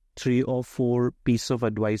least 3 or 4 pieces of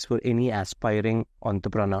advice for any aspiring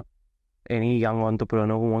entrepreneur, any young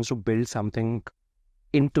entrepreneur who wants to build something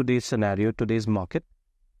in today's scenario, today's market.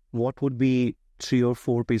 What would be 3 or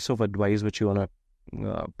 4 pieces of advice which you want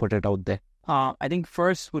to put it out there? I think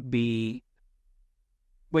first would be,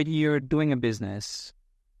 when you're doing a business,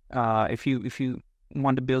 if you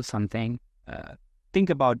want to build something, think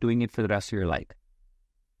about doing it for the rest of your life.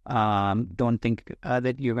 Don't think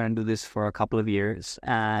that you're going to do this for a couple of years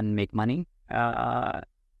and make money.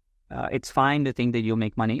 It's fine to think that you'll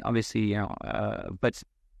make money, obviously, but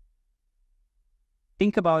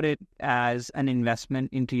think about it as an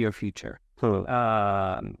investment into your future,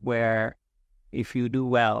 where if you do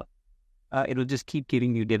well, it'll just keep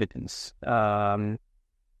giving you dividends, and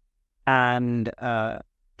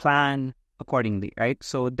plan accordingly, right?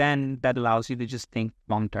 So then that allows you to just think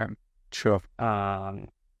long term. Sure. And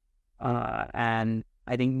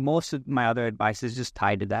I think most of my other advice is just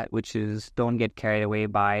tied to that, which is don't get carried away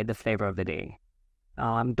by the flavor of the day.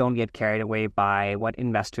 Don't get carried away by what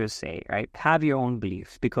investors say, right? Have your own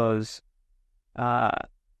beliefs, because an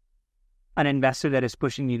investor that is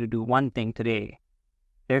pushing you to do one thing today,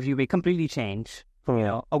 their view may completely change,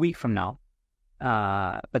 a week from now.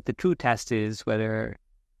 But the true test is whether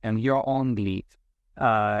your own belief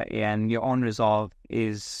and your own resolve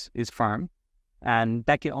is firm, and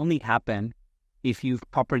that can only happen if you've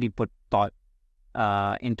properly put thought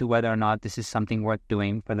into whether or not this is something worth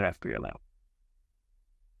doing for the rest of your life.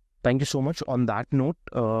 Thank you so much. On that note,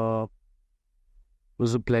 it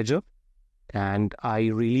was a pleasure. And I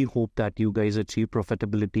really hope that you guys achieve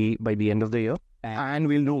profitability by the end of the year. And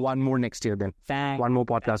we'll do one more next year then. Thanks. One more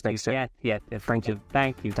podcast next year. Yes. Thank you.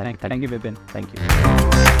 Thank you, Vipin. Thank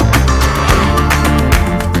you.